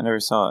bad? I never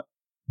saw it.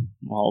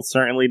 Well, it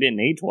certainly didn't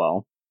age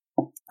well.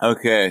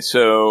 Okay,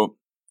 so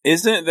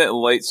isn't it that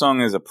Light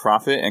Song is a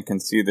prophet and can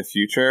see the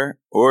future?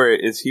 Or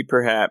is he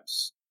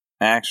perhaps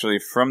actually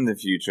from the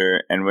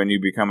future, and when you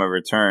become a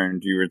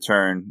returned, you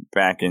return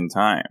back in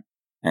time?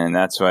 And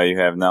that's why you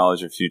have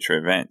knowledge of future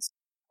events.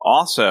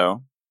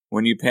 Also,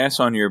 when you pass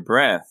on your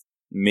breath,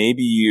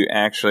 maybe you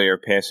actually are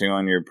passing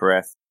on your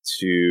breath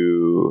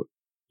to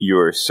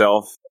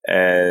yourself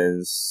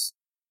as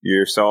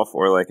yourself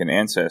or like an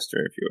ancestor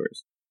of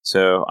yours.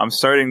 So I'm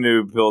starting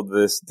to build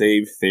this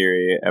Dave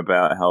theory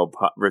about how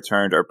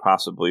returned are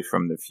possibly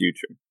from the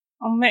future.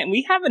 Oh man,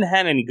 we haven't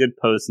had any good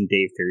posts and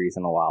Dave theories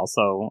in a while,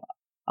 so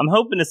I'm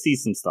hoping to see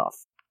some stuff.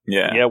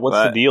 Yeah, what's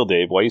the deal,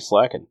 Dave? Why are you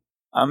slacking?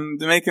 I'm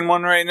making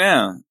one right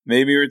now.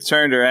 Maybe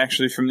returned are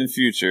actually from the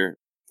future.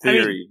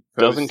 Theory.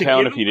 Doesn't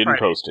count if you didn't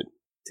post it.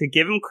 To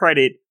give him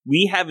credit,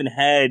 we haven't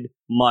had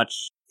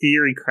much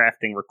theory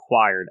crafting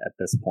required at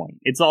this point.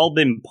 It's all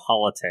been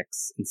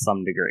politics in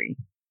some degree.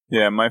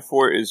 Yeah, my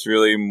fort is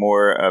really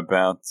more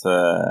about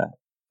the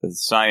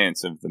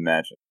science of the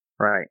magic.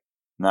 Right.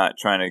 Not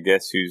trying to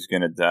guess who's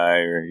going to die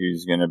or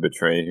who's going to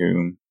betray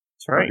whom.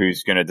 That's right. Or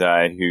who's going to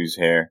dye whose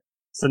hair.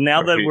 So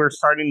now that we're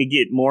starting to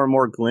get more and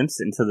more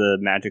glimpse into the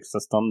magic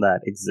system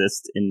that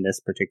exists in this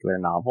particular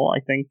novel,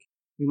 I think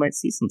we might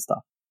see some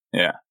stuff.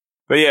 Yeah.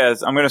 But yeah,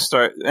 I'm going to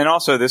start. And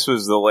also, this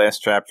was the last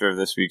chapter of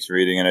this week's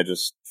reading, and I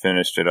just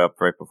finished it up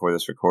right before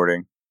this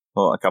recording.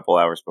 Well, a couple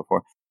hours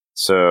before.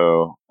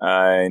 So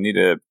I need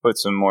to put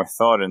some more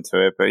thought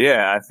into it. But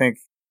yeah, I think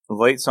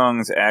Light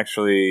Song's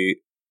actually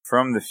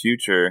from the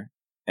future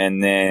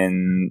and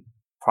then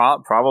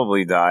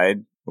probably died,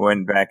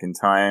 went back in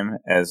time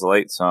as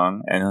Light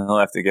Song, and he'll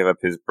have to give up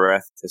his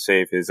breath to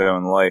save his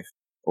own life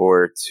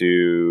or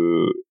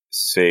to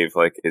save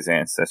like his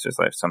ancestors'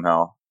 life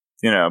somehow.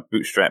 You know,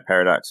 bootstrap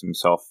paradox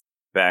himself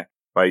back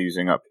by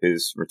using up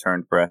his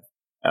returned breath.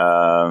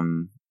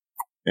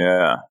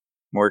 Yeah, I'm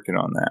working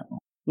on that one.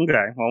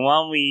 Okay, well, why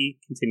don't we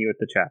continue with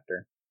the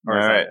chapter? All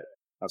right.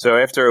 Okay. So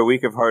after a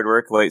week of hard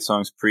work, Light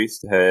Song's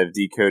priests have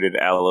decoded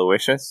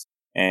Aloysius,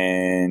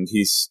 and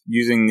he's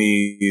using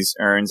these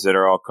urns that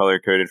are all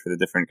color-coded for the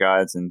different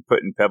gods and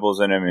putting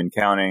pebbles in them and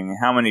counting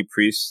how many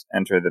priests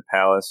enter the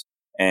palace.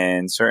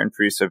 And certain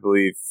priests, I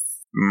believe,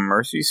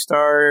 Mercy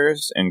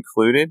Stars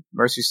included.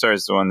 Mercy Star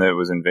is the one that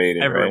was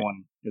invaded,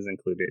 Everyone is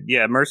included.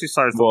 Yeah, Mercy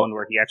Star is the one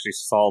where he actually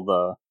saw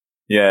the...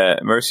 Yeah,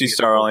 Mercy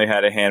Star only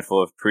had a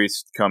handful of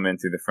priests come in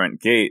through the front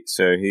gate,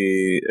 so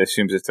he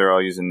assumes that they're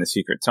all using the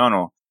secret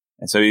tunnel.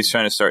 And so he's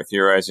trying to start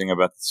theorizing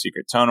about the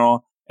secret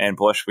tunnel, and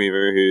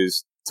Blushweaver,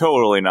 who's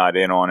totally not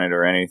in on it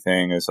or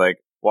anything, is like,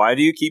 why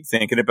do you keep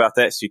thinking about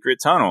that secret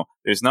tunnel?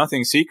 There's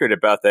nothing secret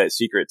about that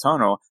secret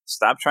tunnel.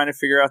 Stop trying to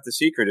figure out the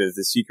secret of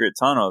the secret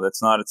tunnel.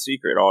 That's not a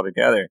secret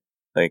altogether.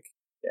 Like,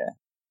 yeah,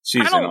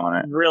 she's in on it.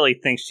 I don't really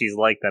think she's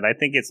like that. I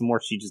think it's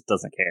more she just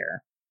doesn't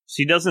care.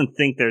 She doesn't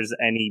think there's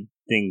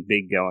anything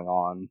big going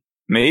on.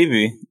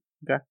 Maybe.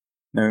 Okay.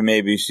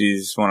 Maybe she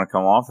just want to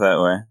come off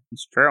that way.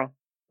 It's true.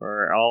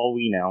 For all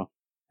we know.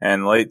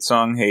 And Light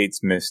Song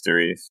hates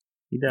mysteries.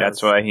 He does.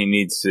 That's why he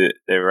needs to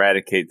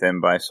eradicate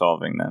them by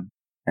solving them.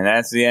 And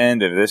that's the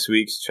end of this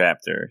week's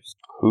chapters.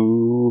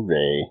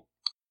 Hooray.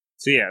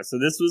 So yeah, so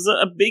this was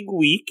a big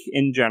week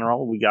in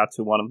general. We got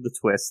to one of the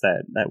twists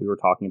that we were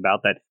talking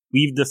about that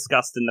we've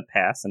discussed in the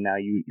past, and now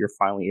you're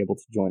finally able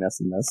to join us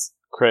in this.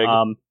 Craig,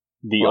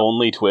 the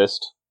only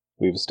twist,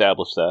 we've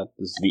established that.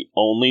 This is the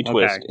only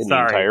twist in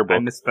the entire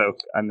book.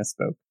 I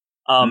misspoke.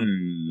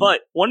 But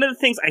one of the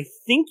things I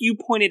think you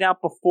pointed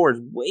out before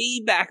is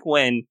way back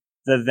when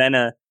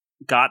Vivenna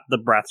got the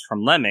breaths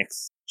from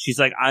Lemix, she's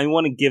like, I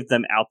want to give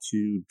them out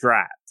to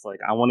drabs. Like,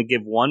 I want to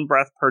give one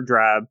breath per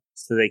drab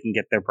so they can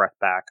get their breath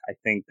back. I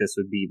think this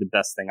would be the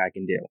best thing I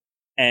can do.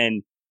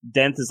 And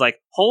Denth is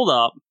like, hold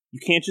up, you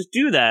can't just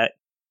do that.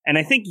 And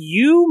I think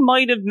you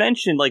might have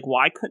mentioned, like,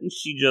 why couldn't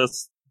she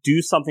just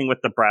do something with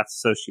the breath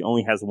so she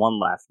only has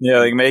one left? Yeah,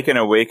 like make an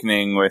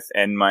awakening with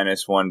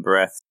N-1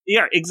 breath.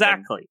 Yeah,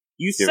 exactly.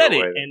 You said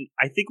it, and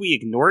I think we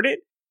ignored it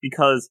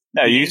because...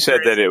 No, you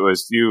said that it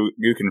was... You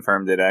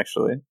confirmed it,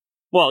 actually.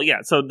 Well, yeah,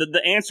 so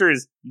the answer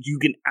is you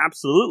can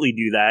absolutely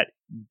do that.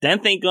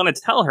 Denth ain't gonna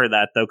tell her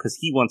that, though, because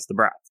he wants the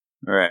breath.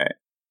 Right.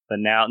 But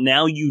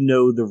now you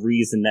know the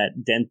reason that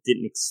Denth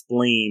didn't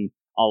explain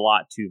a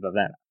lot to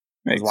Vivenna.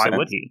 Makes why sense.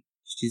 would he?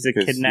 She's a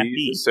kidnappee.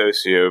 He's a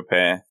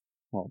sociopath.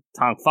 Well,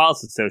 Tong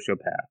Fal's a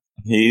sociopath.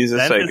 He's a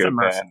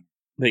psychopath.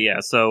 But yeah,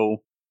 so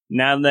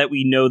now that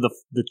we know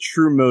the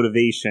true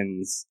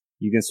motivations,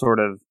 you can sort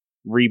of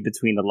read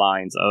between the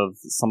lines of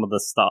some of the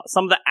stuff,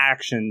 some of the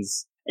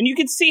actions. And you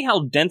can see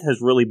how Denth has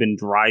really been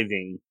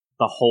driving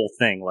the whole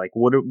thing. Like,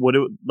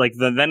 like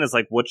Vivenna's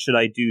like, what should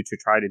I do to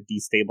try to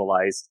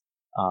destabilize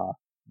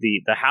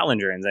the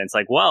Hallandrins? And it's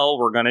like, well,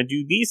 we're gonna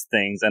do these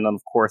things. And then,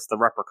 of course, the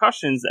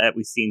repercussions that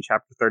we see in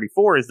chapter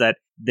 34 is that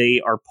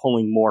they are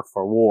pulling more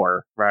for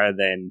war rather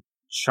than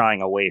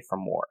shying away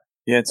from war.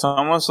 Yeah, it's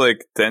almost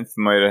like Denth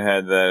might have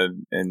had that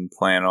in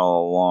plan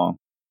all along.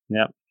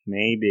 Yep,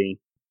 maybe.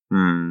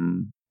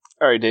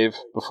 All right, Dave,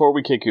 before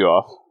we kick you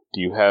off,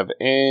 do you have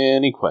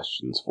any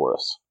questions for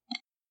us?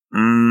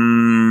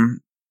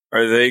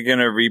 Are they going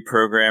to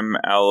reprogram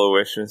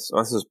Aloysius? Oh,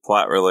 this is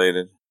plot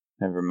related.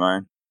 Never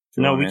mind.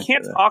 No, we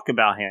can't talk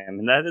about him.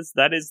 And that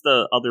is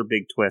the other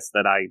big twist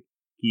that I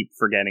keep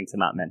forgetting to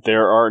not mention.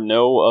 There are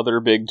no other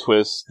big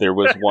twists. There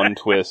was one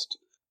twist.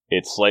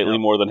 It's slightly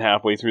more than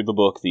halfway through the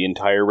book. The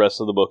entire rest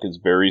of the book is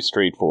very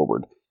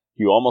straightforward.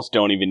 You almost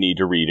don't even need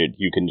to read it.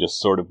 You can just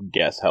sort of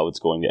guess how it's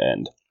going to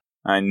end.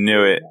 I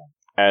knew it.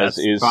 As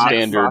is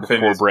standard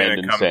for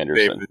Brandon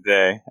Sanderson. The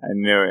day. I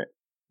knew it.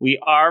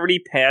 We already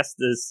passed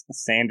this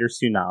Sander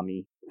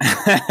tsunami.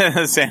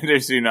 The Sander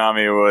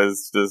tsunami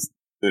was just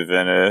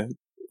Vena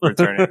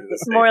returning to the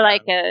It's more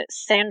like a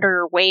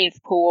Sander wave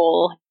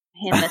pool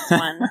in this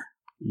one.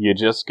 You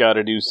just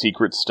gotta do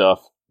secret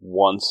stuff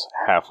once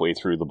halfway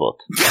through the book.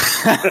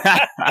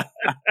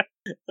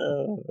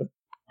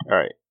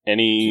 Alright.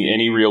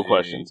 Any real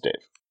questions, Dave?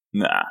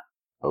 Nah.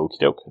 Okie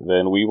doke.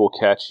 Then we will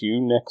catch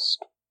you next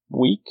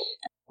week.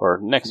 Or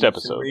next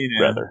episode,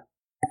 rather.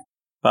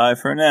 Bye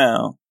for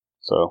now.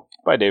 So,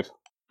 bye, Dave.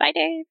 Bye,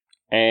 Dave.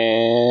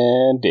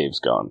 And Dave's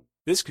gone.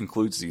 This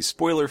concludes the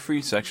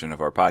spoiler-free section of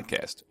our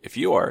podcast. If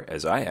you are,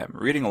 as I am,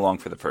 reading along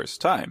for the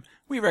first time,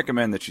 we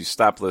recommend that you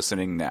stop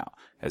listening now,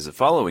 as the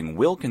following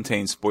will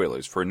contain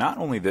spoilers for not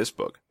only this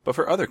book, but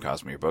for other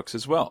Cosmere books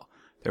as well.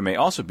 There may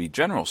also be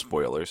general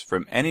spoilers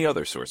from any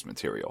other source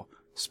material.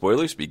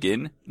 Spoilers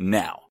begin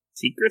now.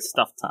 Secret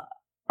stuff time.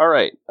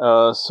 Alright,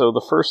 so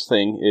the first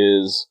thing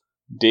is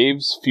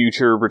Dave's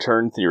future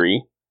return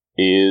theory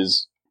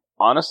is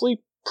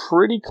honestly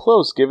pretty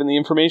close given the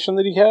information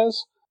that he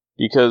has.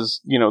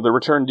 Because, the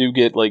return do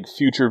get,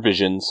 future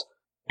visions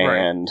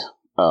and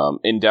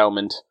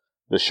endowment,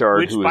 the shard.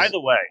 Which, by the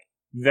way,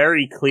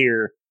 very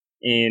clear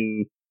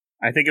in,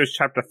 I think it was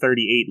chapter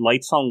 38,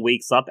 Lightsong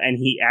wakes up and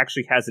he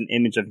actually has an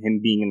image of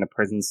him being in the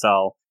prison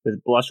cell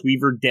with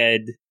Blushweaver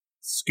dead,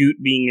 Scoot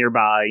being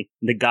nearby,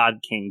 the God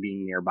King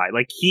being nearby.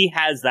 He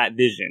has that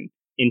vision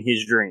in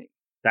his dream.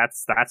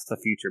 That's the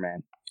future,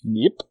 man.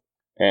 Yep.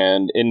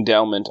 And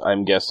endowment,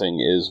 I'm guessing,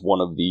 is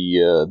one of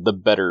the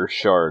better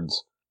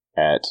shards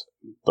at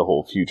the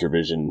whole future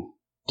vision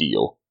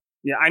deal.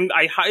 Yeah,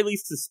 I highly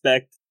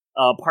suspect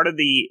part of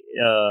the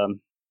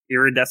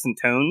iridescent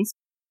tones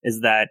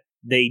is that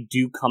they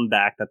do come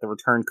back, that the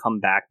return come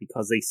back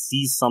because they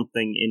see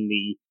something in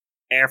the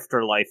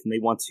afterlife and they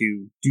want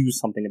to do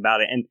something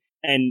about it.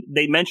 And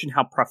they mention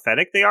how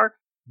prophetic they are.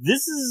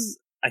 This is,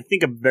 I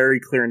think, a very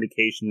clear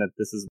indication that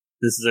this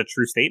is a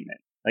true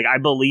statement. I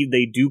believe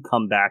they do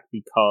come back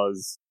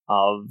because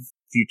of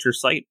future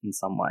sight in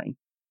some way,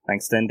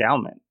 thanks to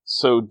endowment.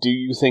 So do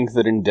you think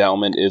that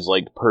endowment is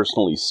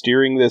personally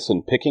steering this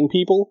and picking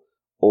people,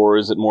 or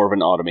is it more of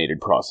an automated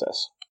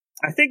process?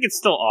 I think it's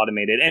still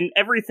automated, and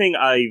everything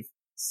I've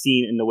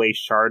seen in the way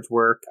shards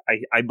work,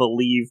 I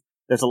believe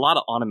there's a lot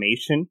of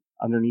automation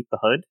underneath the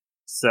hood.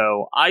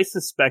 So I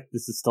suspect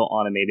this is still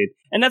automated,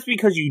 and that's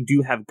because you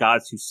do have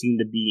gods who seem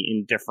to be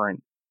in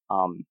different.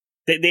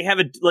 They have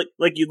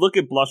like you look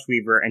at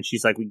Blushweaver and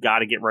she's like, we got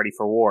to get ready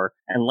for war,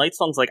 and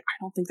Lightsong's like, I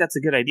don't think that's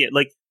a good idea.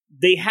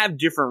 They have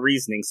different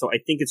reasoning, so I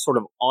think it's sort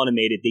of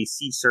automated. They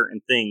see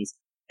certain things,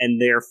 and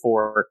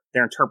therefore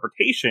their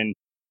interpretation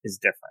is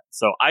different.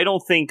 So I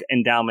don't think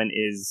endowment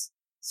is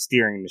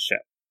steering the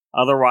ship.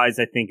 Otherwise,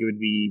 I think it would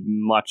be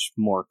much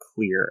more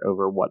clear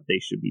over what they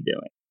should be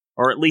doing,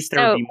 or at least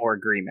there would be more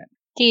agreement.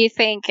 Do you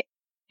think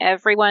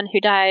everyone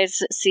who dies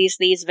sees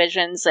these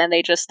visions and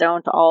they just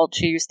don't all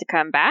choose to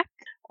come back?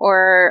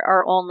 Or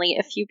are only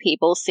a few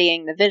people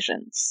seeing the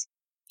visions?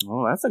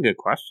 Oh, that's a good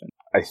question.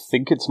 I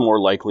think it's more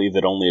likely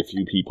that only a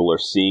few people are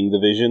seeing the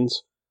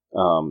visions,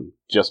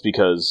 just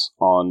because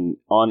on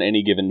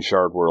any given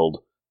shard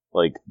world,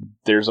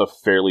 there's a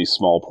fairly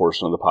small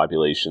portion of the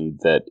population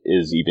that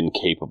is even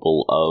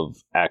capable of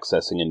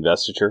accessing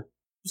investiture.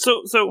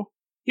 So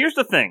here's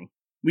the thing.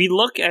 We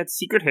look at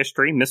secret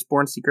history,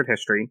 Mistborn secret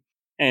history,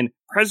 and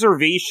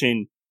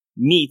preservation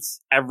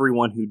meets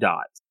everyone who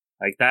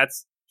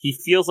dies. He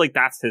feels like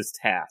that's his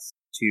task,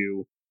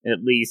 to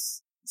at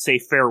least say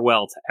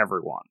farewell to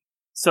everyone.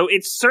 So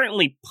it's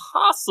certainly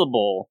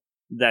possible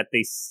that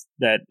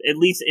that at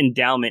least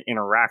endowment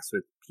interacts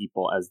with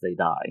people as they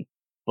die.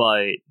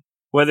 But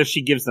whether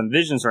she gives them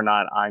visions or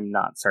not, I'm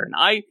not certain.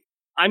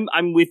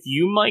 I'm with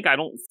you, Mike. I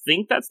don't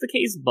think that's the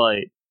case, but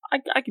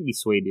I could be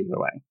swayed either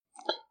way.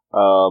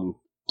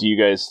 Do you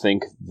guys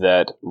think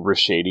that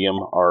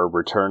Rishadium are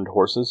returned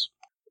horses?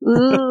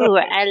 Ooh,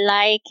 I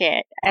like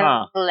it.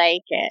 I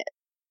like it.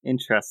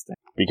 Interesting.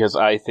 Because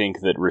I think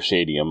that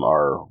Rishadium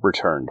are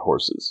returned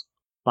horses.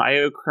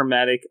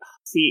 Biochromatic.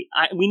 See,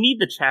 we need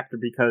the chapter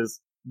because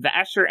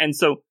Vasher, and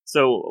so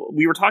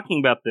we were talking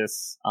about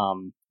this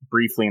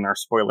briefly in our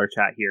spoiler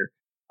chat here,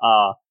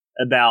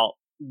 about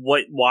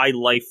why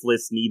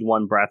lifeless need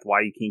one breath,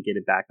 why you can't get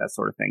it back, that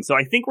sort of thing. So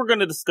I think we're going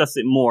to discuss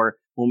it more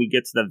when we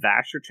get to the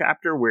Vasher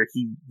chapter, where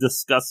he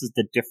discusses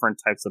the different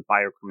types of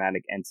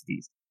biochromatic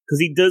entities, because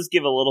he does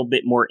give a little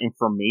bit more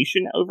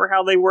information over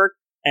how they work.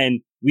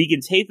 And we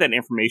can take that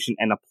information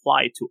and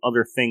apply it to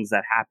other things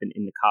that happen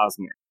in the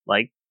Cosmere,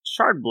 like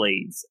shard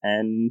blades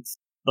and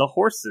the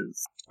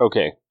horses.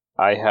 Okay,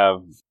 I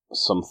have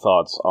some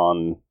thoughts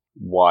on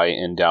why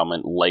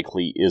endowment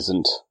likely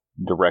isn't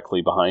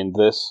directly behind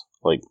this.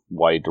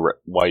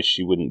 Why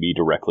she wouldn't be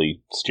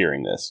directly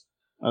steering this.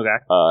 Okay.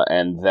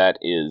 And that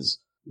is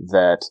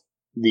that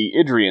the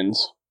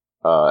Idrians,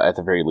 at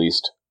the very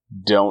least,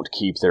 don't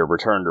keep their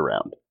returned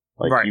around.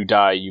 Right. You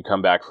die, you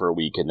come back for a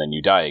week, and then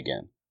you die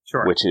again.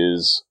 Sure. which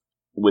is,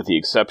 with the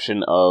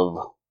exception of,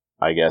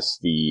 I guess,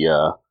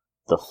 the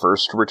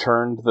first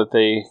returned that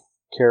they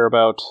care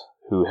about,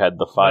 who had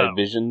the 5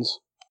 visions.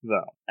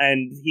 Though.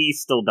 And he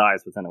still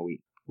dies within a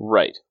week.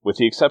 Right. With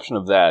the exception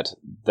of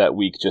that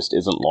week just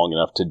isn't long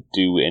enough to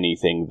do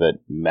anything that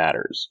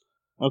matters.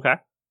 Okay.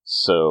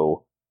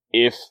 So,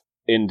 if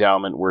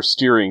Endowment were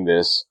steering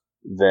this,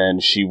 then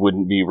she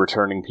wouldn't be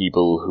returning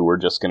people who are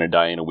just going to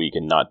die in a week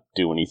and not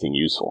do anything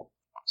useful.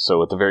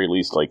 So, at the very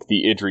least, like,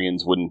 the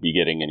Idrians wouldn't be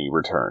getting any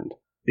returned.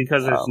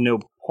 Because there's no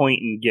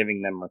point in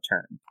giving them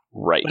return.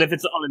 Right. But if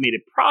it's an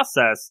automated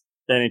process,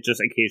 then it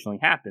just occasionally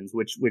happens,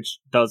 which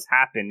does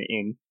happen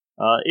in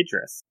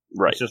Idris.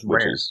 Right. It's just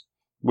rare.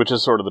 Which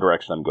is sort of the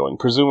direction I'm going.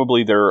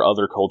 Presumably there are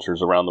other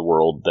cultures around the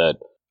world that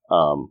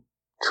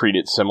treat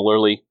it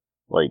similarly.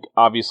 Like,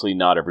 obviously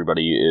not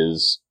everybody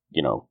is,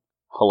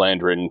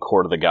 Halandrin,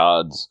 Court of the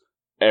Gods.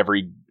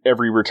 Every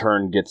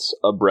return gets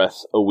a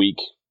breath a week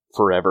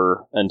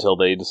forever until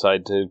they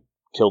decide to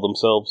kill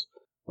themselves.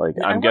 Like,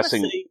 Yeah, I'm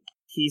guessing...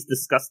 He's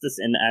discussed this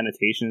in the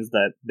annotations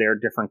that there are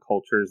different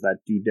cultures that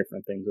do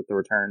different things with the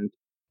return,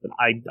 but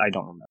I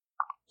don't remember.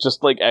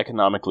 Just, like,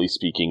 economically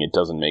speaking, it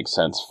doesn't make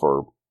sense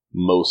for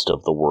most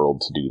of the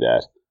world to do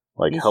that.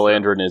 Like,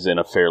 Halandrin is in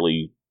a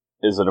fairly,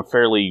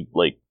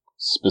 like,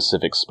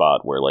 specific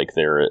spot where, like,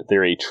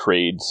 they're a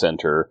trade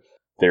center,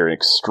 they're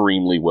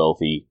extremely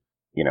wealthy,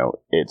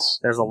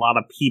 there's a lot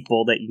of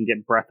people that you can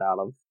get breath out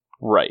of.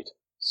 Right.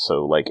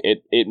 So, like,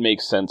 it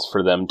makes sense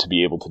for them to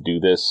be able to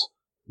do this,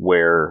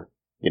 where,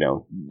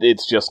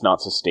 it's just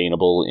not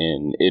sustainable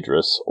in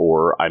Idris,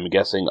 or I'm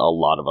guessing a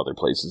lot of other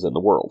places in the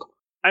world.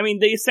 I mean,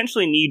 they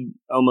essentially need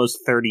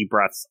almost 30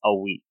 breaths a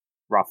week,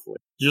 roughly.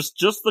 Just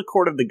the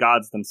Court of the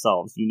Gods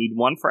themselves. You need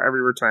 1 for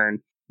every return.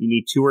 You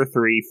need 2 or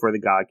 3 for the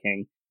God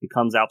King. It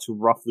comes out to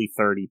roughly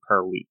 30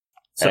 per week.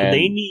 So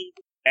they need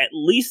at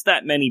least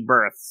that many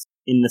births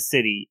in the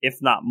city, if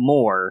not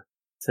more,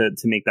 to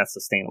make that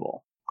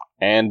sustainable.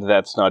 And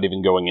that's not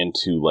even going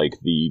into, like,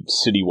 the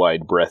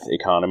citywide breath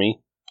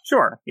economy.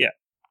 Sure, yeah.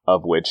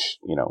 Of which,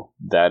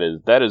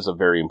 that is a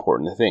very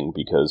important thing,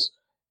 because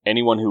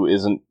anyone who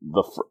isn't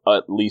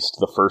at least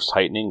the first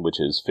heightening, which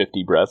is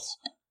 50 breaths,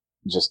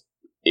 just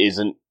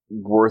isn't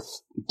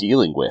worth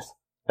dealing with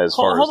as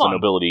far as the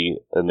nobility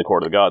and the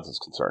Court of the Gods is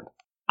concerned.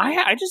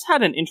 I just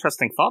had an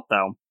interesting thought,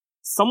 though.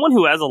 Someone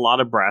who has a lot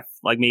of breath,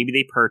 like maybe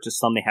they purchase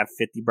some, they have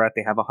 50 breath,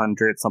 they have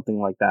 100, something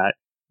like that.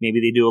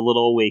 Maybe they do a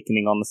little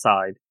awakening on the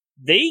side.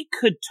 They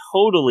could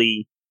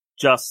totally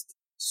just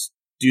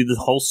do the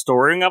whole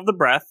storing of the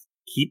breath,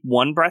 keep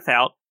 1 breath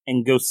out,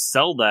 and go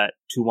sell that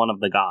to one of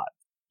the gods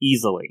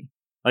easily.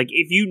 Like,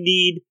 if you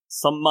need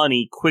some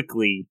money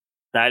quickly,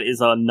 that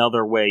is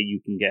another way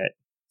you can get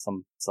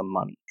some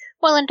money.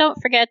 Well, and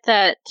don't forget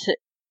that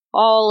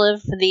all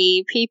of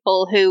the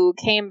people who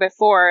came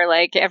before,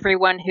 like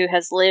everyone who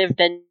has lived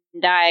and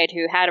died,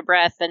 who had a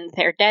breath and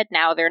they're dead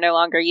now, they're no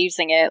longer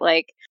using it,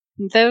 like,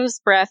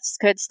 those breaths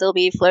could still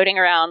be floating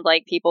around,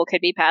 like, people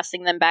could be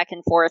passing them back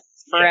and forth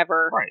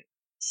forever. Yeah, right.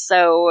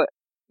 So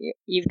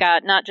you've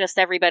got not just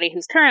everybody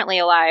who's currently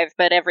alive,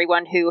 but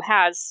everyone who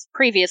has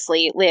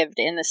previously lived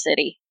in the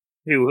city.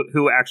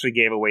 Who actually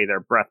gave away their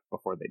breath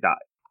before they died.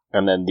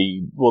 And then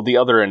the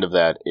other end of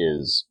that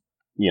is,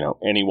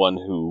 anyone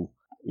who,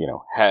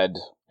 had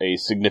a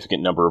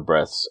significant number of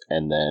breaths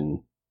and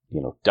then,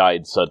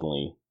 died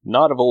suddenly.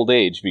 Not of old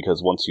age,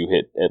 because once you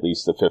hit at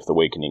least the 5th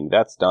awakening,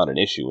 that's not an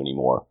issue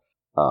anymore.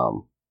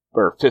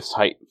 Or fifth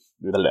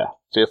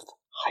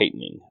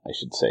heightening, I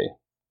should say.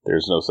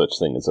 There's no such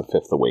thing as a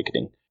 5th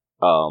awakening.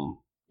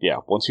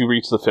 Once you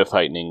reach the 5th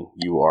heightening,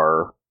 you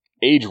are,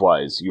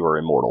 age-wise, you are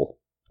immortal,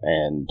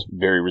 and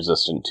very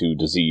resistant to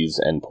disease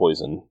and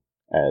poison,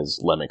 as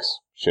Lemix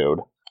showed.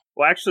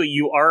 Well, actually,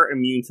 you are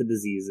immune to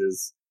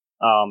diseases.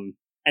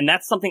 And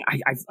that's something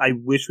I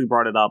wish we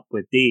brought it up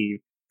with Dave,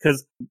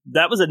 because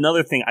that was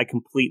another thing I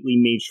completely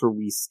made sure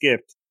we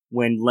skipped.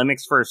 When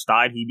Lemix first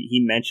died,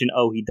 he mentioned,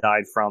 he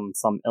died from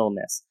some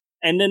illness.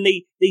 And then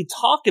they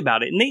talk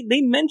about it, and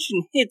they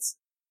mention hits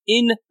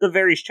in the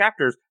various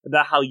chapters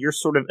about how you're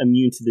sort of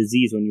immune to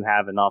disease when you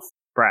have enough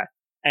breath.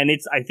 And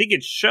I think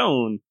it's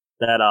shown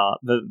that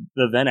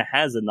the Venna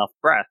has enough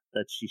breath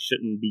that she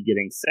shouldn't be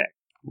getting sick.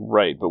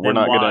 Right, but we're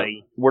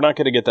not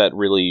gonna get that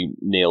really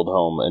nailed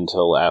home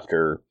until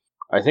after.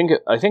 I think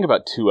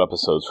about 2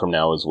 episodes from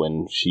now is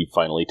when she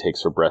finally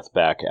takes her breath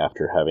back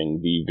after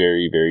having the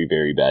very, very,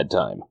 very bad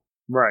time.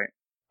 Right.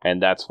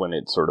 And that's when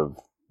it sort of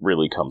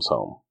really comes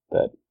home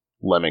that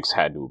Lemix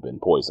had to have been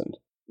poisoned.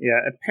 Yeah,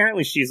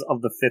 apparently she's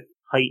of the 5th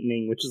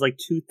heightening, which is like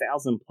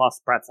 2,000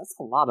 plus breaths. That's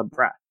a lot of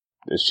breath.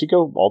 Does she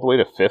go all the way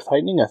to 5th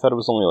heightening? I thought it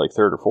was only like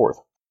 3rd or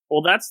 4th.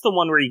 Well, that's the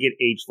one where you get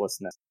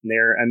agelessness.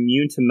 They're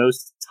immune to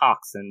most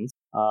toxins.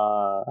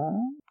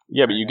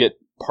 Yeah, but you get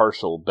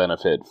partial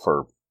benefit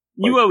for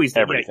you always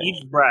do. Everything.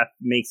 Yeah, each breath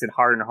makes it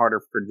harder and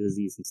harder for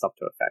disease and stuff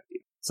to affect you.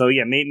 So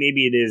yeah,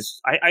 maybe it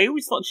is. I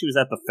always thought she was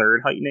at the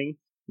 3rd heightening,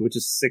 which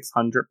is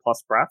 600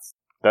 plus breaths.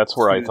 That's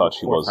where I thought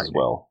she was as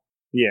well.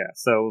 Yeah,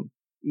 so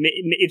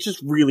it's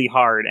just really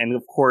hard. And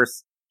of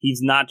course,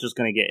 he's not just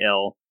going to get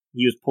ill.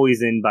 he was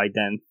poisoned by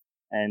Denth.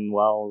 And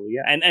well,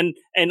 yeah,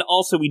 and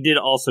also we did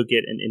also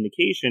get an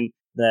indication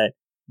that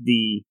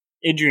the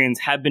Idrians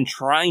have been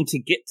trying to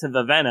get to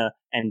Vivenna,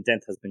 and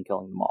Denth has been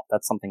killing them all.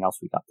 That's something else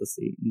we got to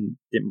see.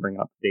 Didn't bring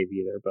up Dave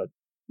either, but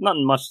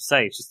nothing much to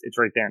say. It's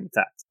right there in the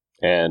text.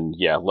 And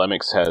yeah,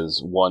 Lemix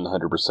has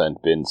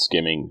 100% been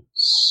skimming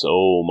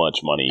so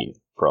much money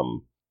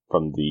from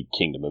the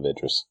Kingdom of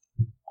Idris.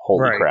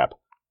 Holy crap.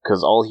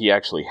 Because all he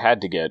actually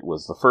had to get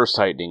was the first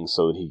heightening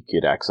so that he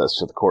could get access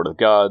to the Court of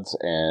the Gods,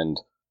 and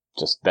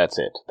just that's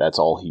it. That's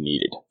all he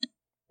needed.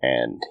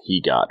 And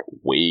he got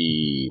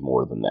way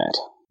more than that.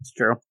 It's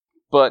true.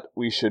 But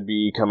we should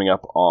be coming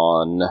up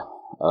on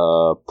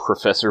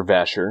Professor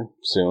Vasher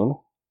soon,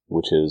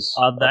 which is...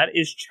 that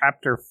is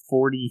chapter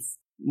 40...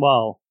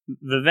 Well,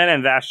 Vivenna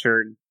and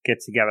Vasher get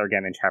together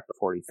again in chapter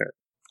 43.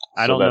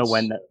 I don't know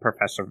when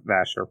Professor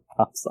Vasher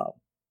pops up.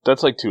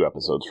 That's like 2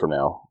 episodes from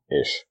now,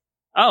 ish.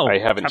 Oh, I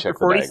haven't checked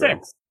the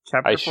diagram.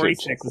 Chapter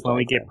 46 is when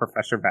we get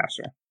Professor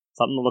Vasher.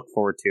 Something to look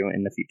forward to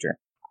in the future.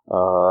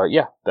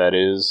 Yeah, that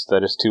is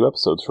 2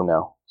 episodes from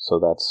now. So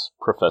that's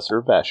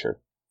Professor Vasher.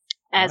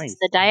 As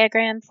the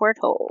diagram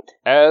foretold.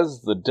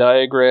 As the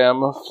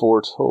diagram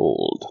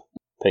foretold.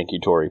 Thank you,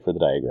 Tori, for the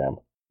diagram.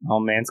 Oh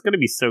man, it's going to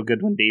be so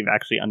good when Dave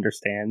actually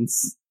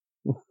understands.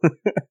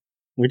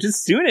 Which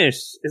is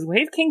soonish. Is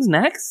Way of Kings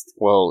next?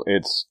 Well,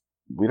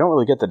 we don't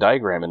really get the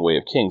diagram in Way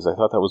of Kings. I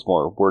thought that was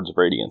more Words of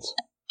Radiance.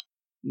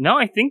 No,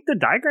 I think the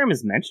diagram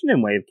is mentioned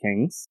in Way of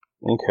Kings.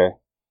 Okay.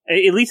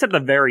 At least at the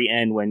very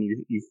end when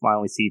you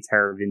finally see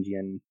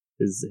Teravingian,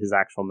 his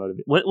actual motive.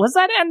 Was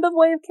that end of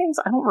Way of Kings?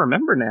 I don't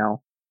remember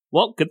now.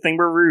 Well, good thing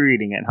we're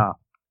rereading it, huh?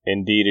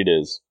 Indeed it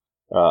is.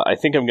 I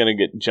think I'm going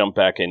to jump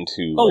back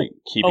into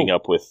keeping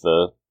up with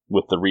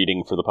the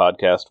reading for the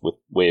podcast with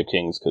Way of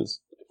Kings,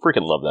 because I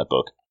freaking love that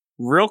book.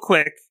 Real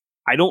quick,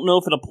 I don't know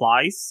if it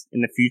applies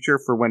in the future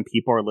for when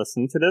people are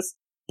listening to this,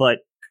 but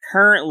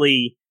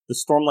currently the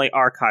Stormlight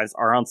Archives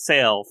are on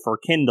sale for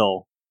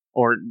Kindle,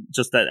 or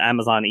just at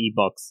Amazon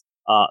eBooks,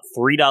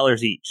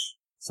 $3 each.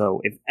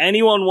 So if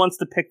anyone wants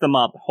to pick them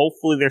up,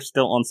 hopefully they're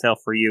still on sale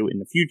for you in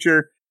the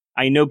future.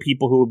 I know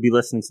people who will be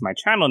listening to my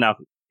channel now,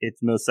 it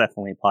most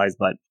definitely applies,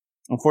 but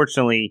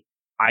unfortunately,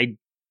 I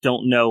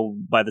don't know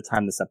by the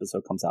time this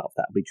episode comes out if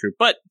that'll be true.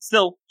 But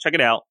still, check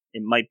it out.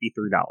 It might be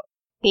 $3.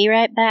 Be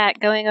right back,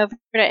 going over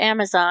to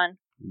Amazon.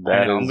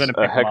 That is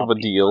a heck of a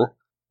deal.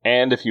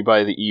 And if you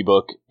buy the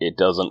ebook, it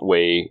doesn't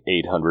weigh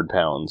 800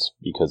 pounds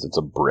because it's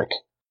a brick.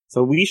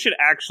 So we should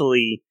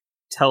actually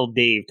tell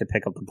Dave to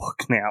pick up the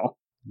book now.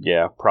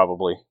 Yeah,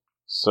 probably.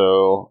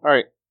 So,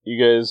 alright.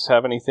 You guys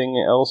have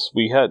anything else?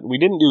 We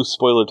didn't do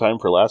spoiler time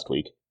for last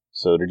week.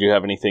 So did you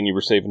have anything you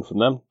were saving from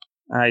them?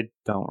 I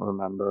don't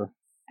remember.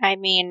 I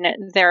mean,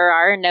 there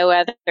are no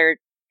other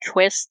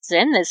twists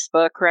in this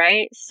book,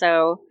 right?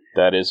 So...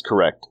 That is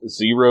correct.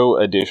 0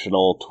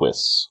 additional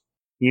twists.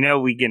 You know,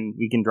 we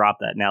can drop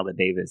that now that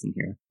Dave isn't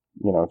here.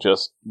 You know,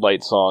 just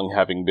Lightsong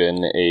having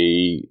been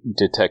a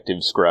detective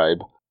scribe.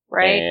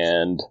 Right.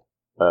 And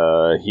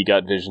he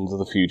got visions of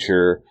the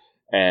future,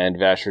 and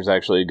Vasher's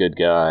actually a good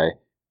guy,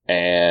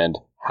 and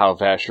how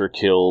Vasher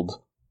killed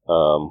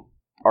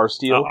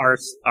Arsteel.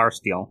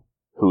 Arsteel.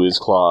 Who is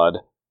Claude,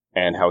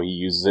 and how he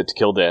uses it to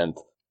kill Denth,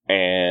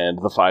 and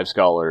the 5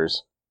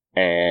 scholars,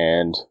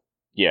 and...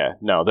 Yeah,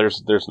 no,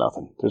 there's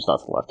nothing. There's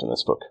nothing left in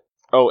this book.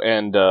 Oh,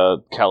 and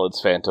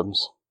Khaled's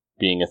Phantoms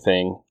being a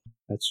thing.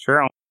 That's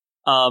true.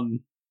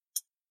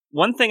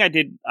 One thing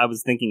I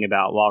was thinking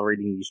about while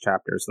reading these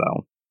chapters,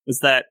 though, is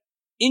that,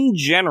 in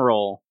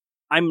general,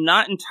 I'm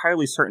not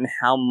entirely certain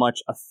how much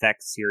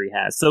effect Ciri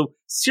has. So,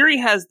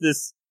 Ciri has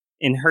this,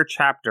 in her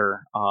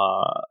chapter,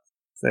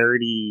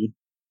 30...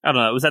 I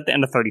don't know, it was at the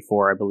end of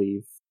 34, I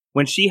believe.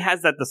 When she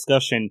has that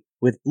discussion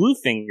with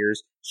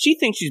Bluefingers, she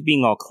thinks she's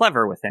being all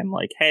clever with him.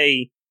 Like,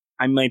 hey,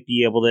 I might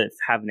be able to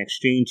have an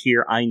exchange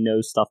here. I know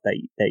stuff that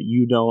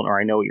you don't,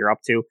 or I know what you're up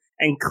to.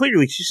 And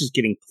clearly she's just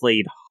getting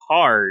played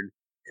hard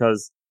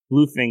because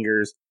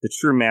Bluefingers, the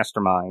true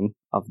mastermind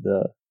of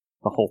the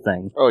whole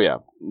thing. Oh, yeah.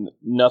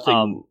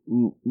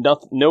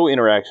 No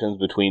interactions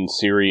between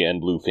Ciri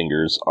and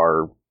Bluefingers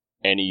are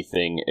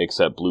anything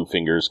except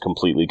Bluefingers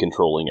completely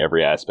controlling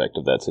every aspect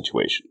of that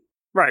situation.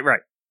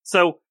 Right.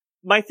 So...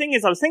 my thing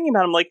is, I was thinking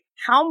about him, like,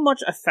 how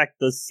much effect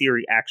does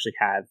Ciri actually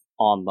have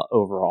on the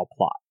overall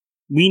plot?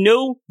 We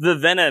know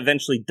Vivenna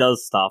eventually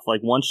does stuff, like,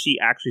 once she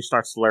actually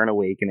starts to learn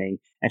Awakening,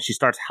 and she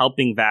starts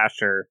helping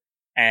Vasher,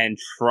 and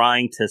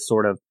trying to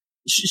sort of...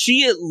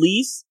 She at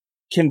least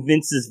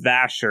convinces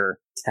Vasher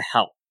to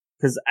help.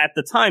 Because at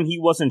the time, he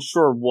wasn't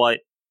sure what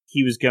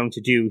he was going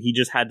to do, he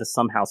just had to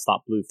somehow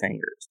stop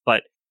Bluefingers.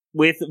 But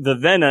with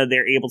Vivenna,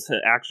 they're able to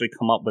actually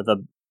come up with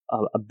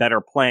a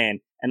better plan,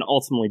 and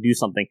ultimately do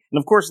something. And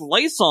of course,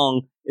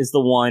 Lightsong is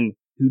the one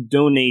who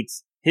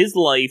donates his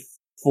life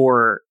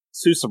for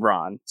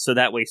Susebron, so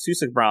that way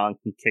Susebron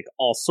can kick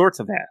all sorts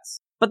of ass.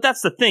 But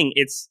that's the thing,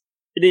 it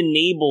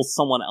enables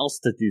someone else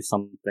to do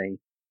something,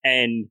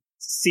 and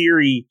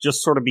Ciri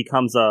just sort of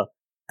becomes a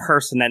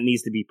person that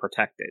needs to be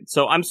protected.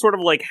 So I'm sort of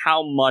like,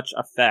 how much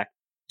effect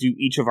do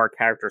each of our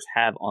characters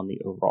have on the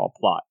overall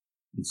plot?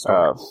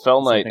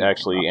 Fell Knight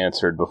actually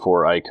answered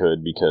before I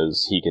could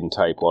because he can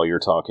type while you're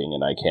talking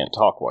and I can't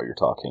talk while you're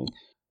talking.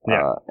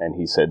 Yeah. And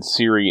he said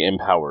Ciri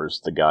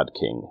empowers the God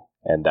King,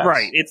 and that's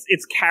right.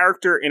 It's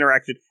character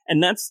interaction,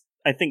 and that's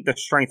I think the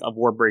strength of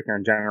Warbreaker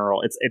in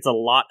general. It's a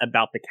lot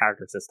about the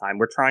characters this time.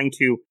 We're trying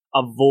to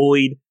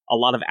avoid a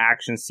lot of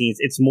action scenes.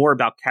 It's more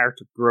about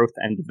character growth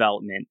and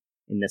development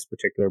in this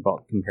particular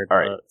book compared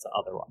to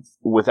other ones.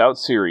 Without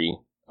Ciri,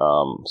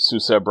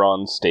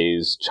 Susebron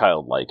stays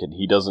childlike, and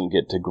he doesn't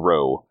get to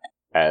grow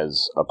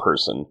as a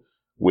person,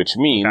 which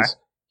means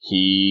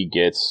he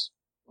gets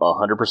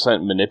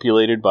 100%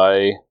 manipulated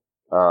by,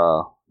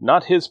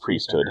 not his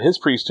priesthood. His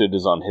priesthood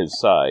is on his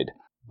side,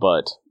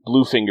 but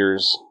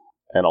Bluefingers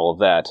and all of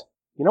that.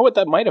 You know what?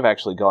 That might have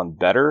actually gone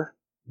better,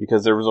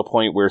 because there was a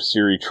point where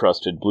Ciri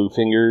trusted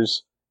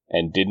Bluefingers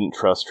and didn't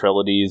trust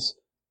Trellides,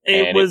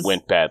 and it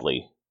went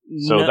badly.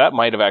 So that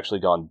might have actually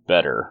gone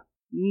better.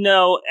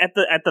 No, at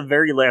the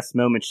very last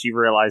moment, she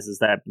realizes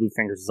that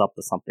Bluefingers is up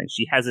to something.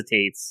 She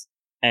hesitates,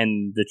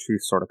 and the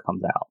truth sort of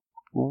comes out.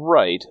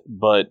 Right,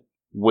 but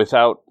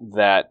without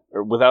that,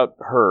 or without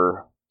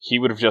her, he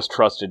would have just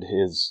trusted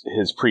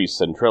his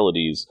priests and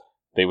Trellides.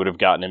 They would have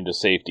gotten him to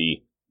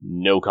safety,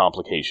 no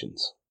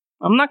complications.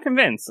 I'm not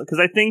convinced, because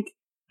I think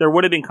there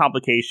would have been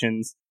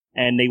complications,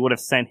 and they would have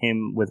sent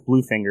him with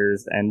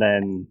Bluefingers, and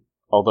then...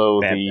 Although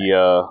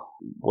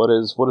what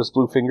is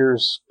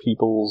Bluefingers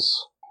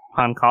people's...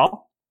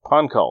 Pankal?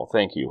 Pankal,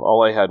 thank you.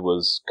 All I had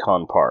was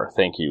Konpar.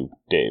 Thank you,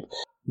 Dave.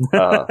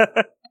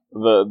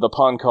 The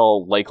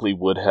Pankal likely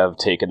would have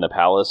taken the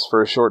palace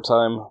for a short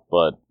time,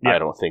 but I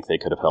don't think they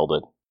could have held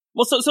it.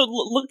 Well, so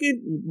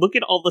look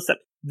at all the steps.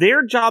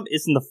 Their job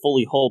isn't to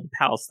fully hold the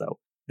palace, though.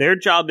 Their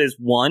job is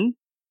 1,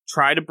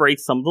 try to break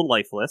some of the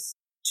lifeless.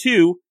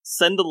 2,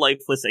 send the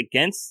lifeless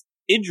against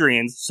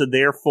Idrians, so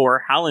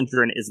therefore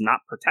Hallandren is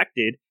not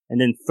protected. And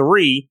then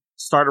 3,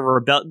 start a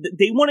rebellion.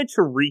 They wanted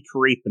to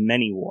recreate the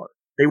Many War.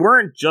 They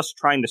weren't just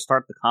trying to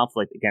start the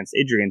conflict against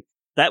Idrian.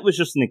 That was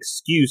just an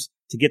excuse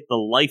to get the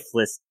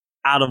lifeless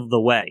out of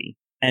the way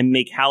and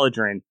make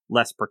Hallandren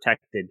less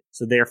protected.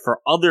 So therefore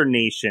other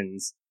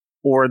nations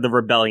or the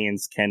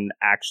rebellions can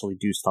actually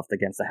do stuff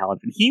against the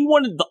Hallandren. He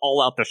wanted the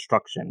all-out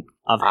destruction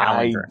of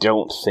Hallandren. I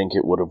don't think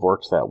it would have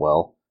worked that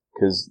well,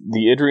 because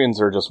the Idrians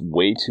are just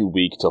way too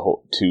weak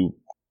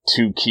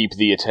to keep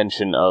the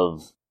attention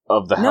of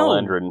the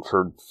Hallandren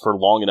for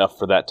long enough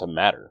for that to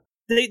matter.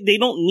 They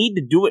don't need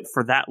to do it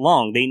for that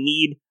long. They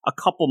need a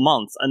couple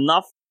months,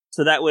 enough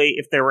so that way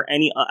if there were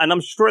any... and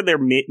I'm sure there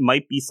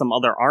might be some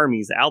other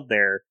armies out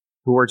there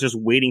who are just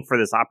waiting for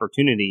this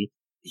opportunity.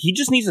 He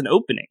just needs an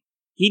opening.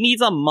 He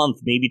needs a month,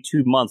 maybe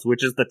 2 months,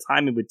 which is the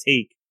time it would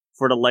take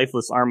for the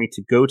Lifeless Army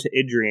to go to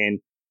Idrian,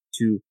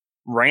 to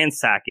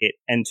ransack it,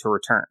 and to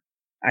return.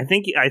 I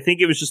think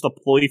it was just a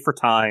ploy for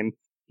time.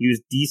 He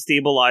was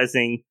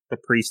destabilizing the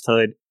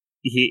priesthood.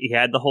 He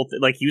had the whole thing,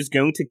 like he was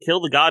going to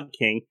kill the God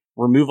King,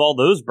 remove all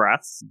those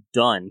breaths,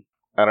 done.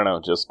 I don't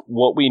know, just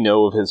what we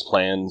know of his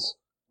plans,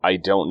 I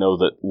don't know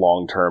that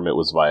long term it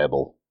was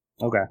viable.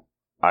 Okay.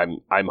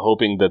 I'm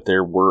hoping that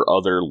there were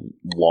other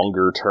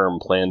longer term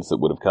plans that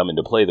would have come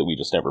into play that we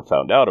just never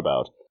found out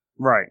about.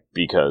 Right.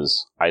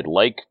 Because I'd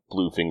like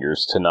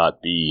Bluefingers to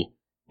not be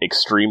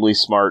extremely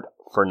smart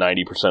for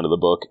 90% of the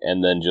book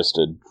and then just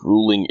a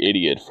drooling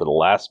idiot for the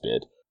last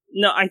bit.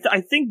 No,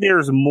 I think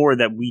there's more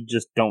that we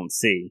just don't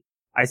see.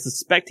 I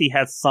suspect he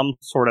has some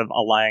sort of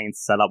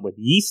alliance set up with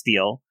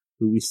Yeasteel,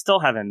 who we still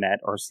haven't met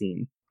or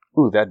seen.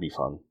 Ooh, that'd be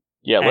fun.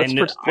 Yeah,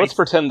 let's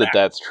pretend that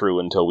that's true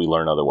until we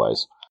learn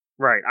otherwise.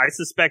 Right. I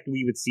suspect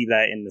we would see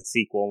that in the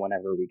sequel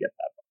whenever we get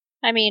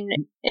that. I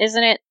mean,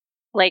 isn't it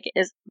like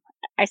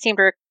I seem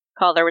to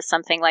recall there was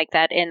something like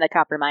that in the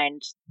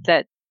Coppermind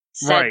that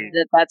said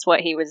that that's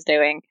what he was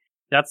doing.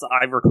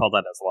 I recall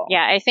that as well.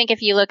 Yeah, I think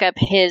if you look up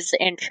his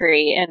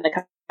entry in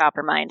the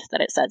Coppermind,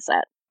 that it says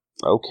that.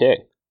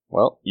 Okay.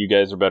 Well, you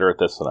guys are better at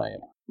this than I am.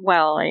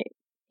 Well,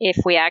 if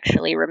we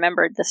actually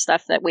remembered the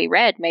stuff that we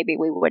read, maybe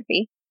we would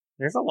be.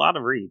 There's a lot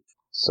of read.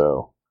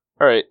 So,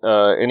 all right.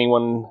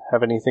 Anyone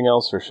have anything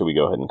else, or should we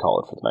go ahead and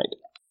call it for the night?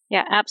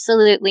 Yeah,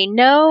 absolutely.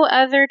 No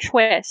other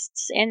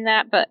twists in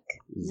that book.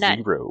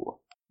 None. 0.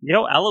 You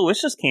know,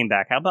 Aloysius came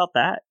back. How about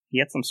that? He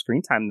had some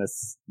screen time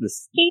this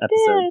he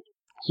episode. Did.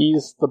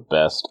 He's the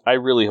best. I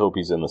really hope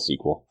he's in the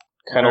sequel.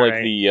 Kind of like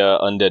the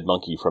undead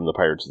monkey from the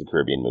Pirates of the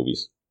Caribbean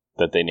movies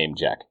that they named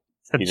Jack.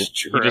 That's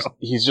true.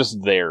 He's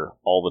just there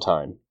all the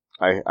time.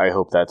 I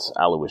hope that's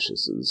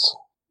Aloysius's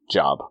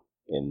job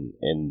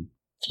in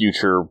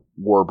future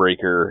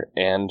Warbreaker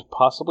and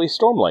possibly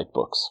Stormlight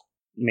books.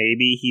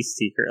 Maybe he's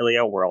secretly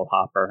a world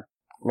hopper.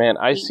 Man,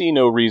 I see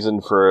no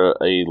reason for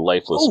a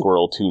lifeless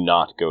squirrel to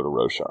not go to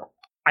Roshar.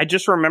 I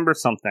just remembered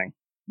something.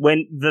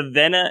 When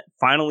Vivenna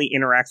finally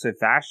interacts with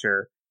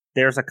Vasher,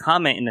 there's a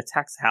comment in the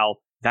text how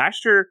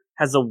Vasher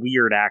has a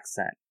weird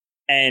accent.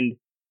 And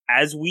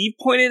as we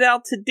pointed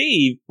out to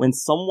Dave, when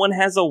someone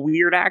has a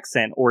weird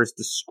accent or is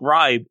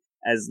described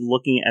as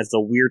looking as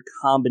a weird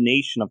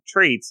combination of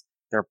traits,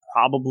 they're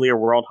probably a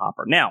world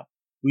hopper. Now,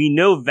 we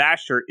know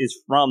Vasher is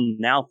from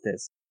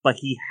Nalthis, but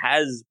he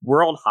has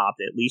world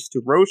hopped, at least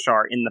to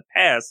Roshar in the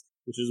past,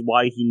 which is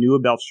why he knew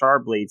about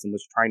Sharblades and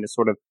was trying to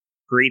sort of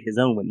create his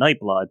own with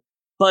Nightblood.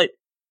 But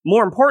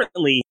more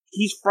importantly,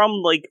 he's from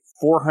like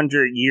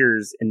 400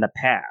 years in the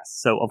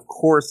past, so of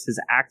course his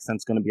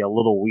accent's going to be a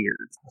little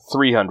weird.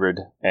 300,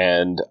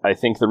 and I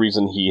think the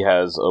reason he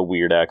has a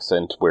weird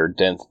accent where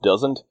Denth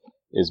doesn't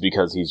is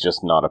because he's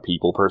just not a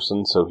people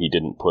person, so he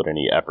didn't put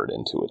any effort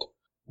into it.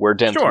 Where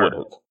Denth would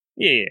have.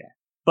 Yeah.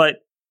 But,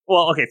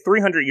 well, okay,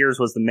 300 years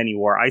was the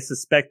mini-war. I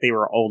suspect they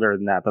were older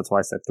than that. That's why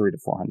I said 300 to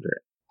 400.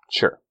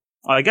 Sure.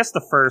 I guess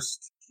the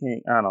first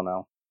king, I don't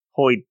know.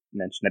 Hoyd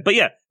mentioned it. But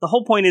yeah, the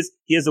whole point is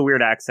he has a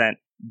weird accent.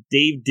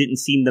 Dave didn't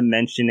seem to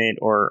mention it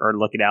or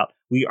look it out.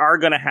 We are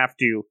going to have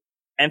to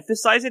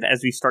emphasize it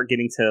as we start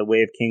getting to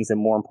Way of Kings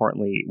and, more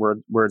importantly,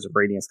 Words of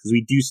Radiance, because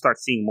we do start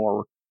seeing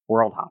more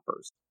world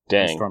hoppers.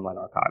 Dang. Stormlight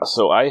Archive.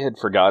 So I had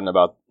forgotten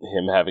about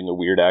him having a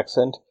weird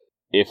accent.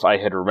 If I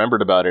had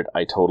remembered about it,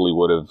 I totally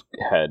would have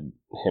had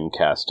him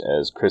cast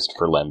as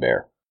Christopher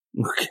Lambert.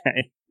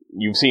 Okay.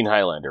 You've seen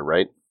Highlander,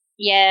 right?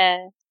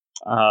 Yeah.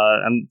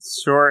 I'm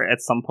sure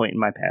at some point in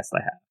my past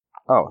I have.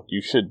 Oh,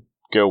 you should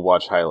go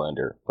watch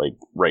Highlander, like,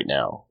 right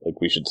now. Like,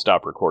 we should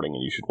stop recording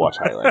and you should watch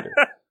Highlander.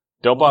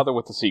 Don't bother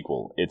with the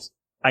sequel.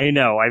 I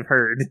know, I've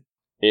heard.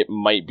 It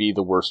might be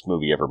the worst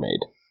movie ever made.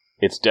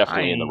 It's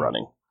definitely in the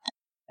running.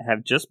 I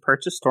have just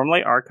purchased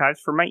Stormlight Archives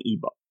for my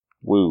ebook.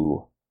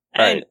 Woo.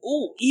 And,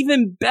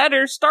 even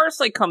better,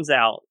 Starsight comes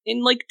out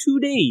in like 2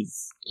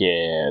 days.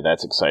 Yeah,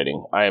 that's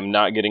exciting. I am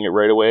not getting it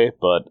right away,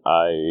 but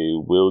I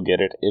will get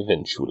it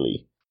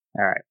eventually.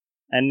 Alright.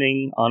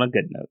 Ending on a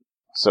good note.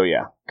 So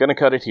yeah, gonna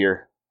cut it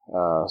here.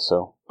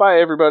 So,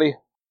 bye everybody.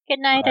 Good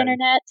night, Bye.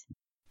 Internet.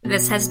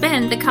 This has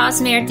been the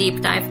Cosmere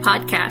Deep Dive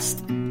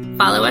Podcast.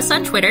 Follow us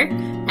on Twitter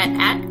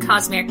at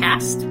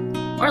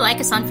CosmereCast or like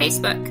us on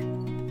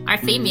Facebook. Our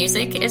theme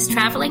music is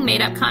Traveling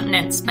Made Up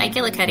Continents by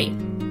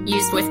Gillicuddy,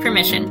 used with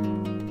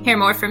permission. Hear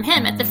more from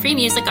him at the Free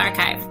Music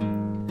Archive.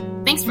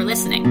 Thanks for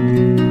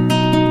listening.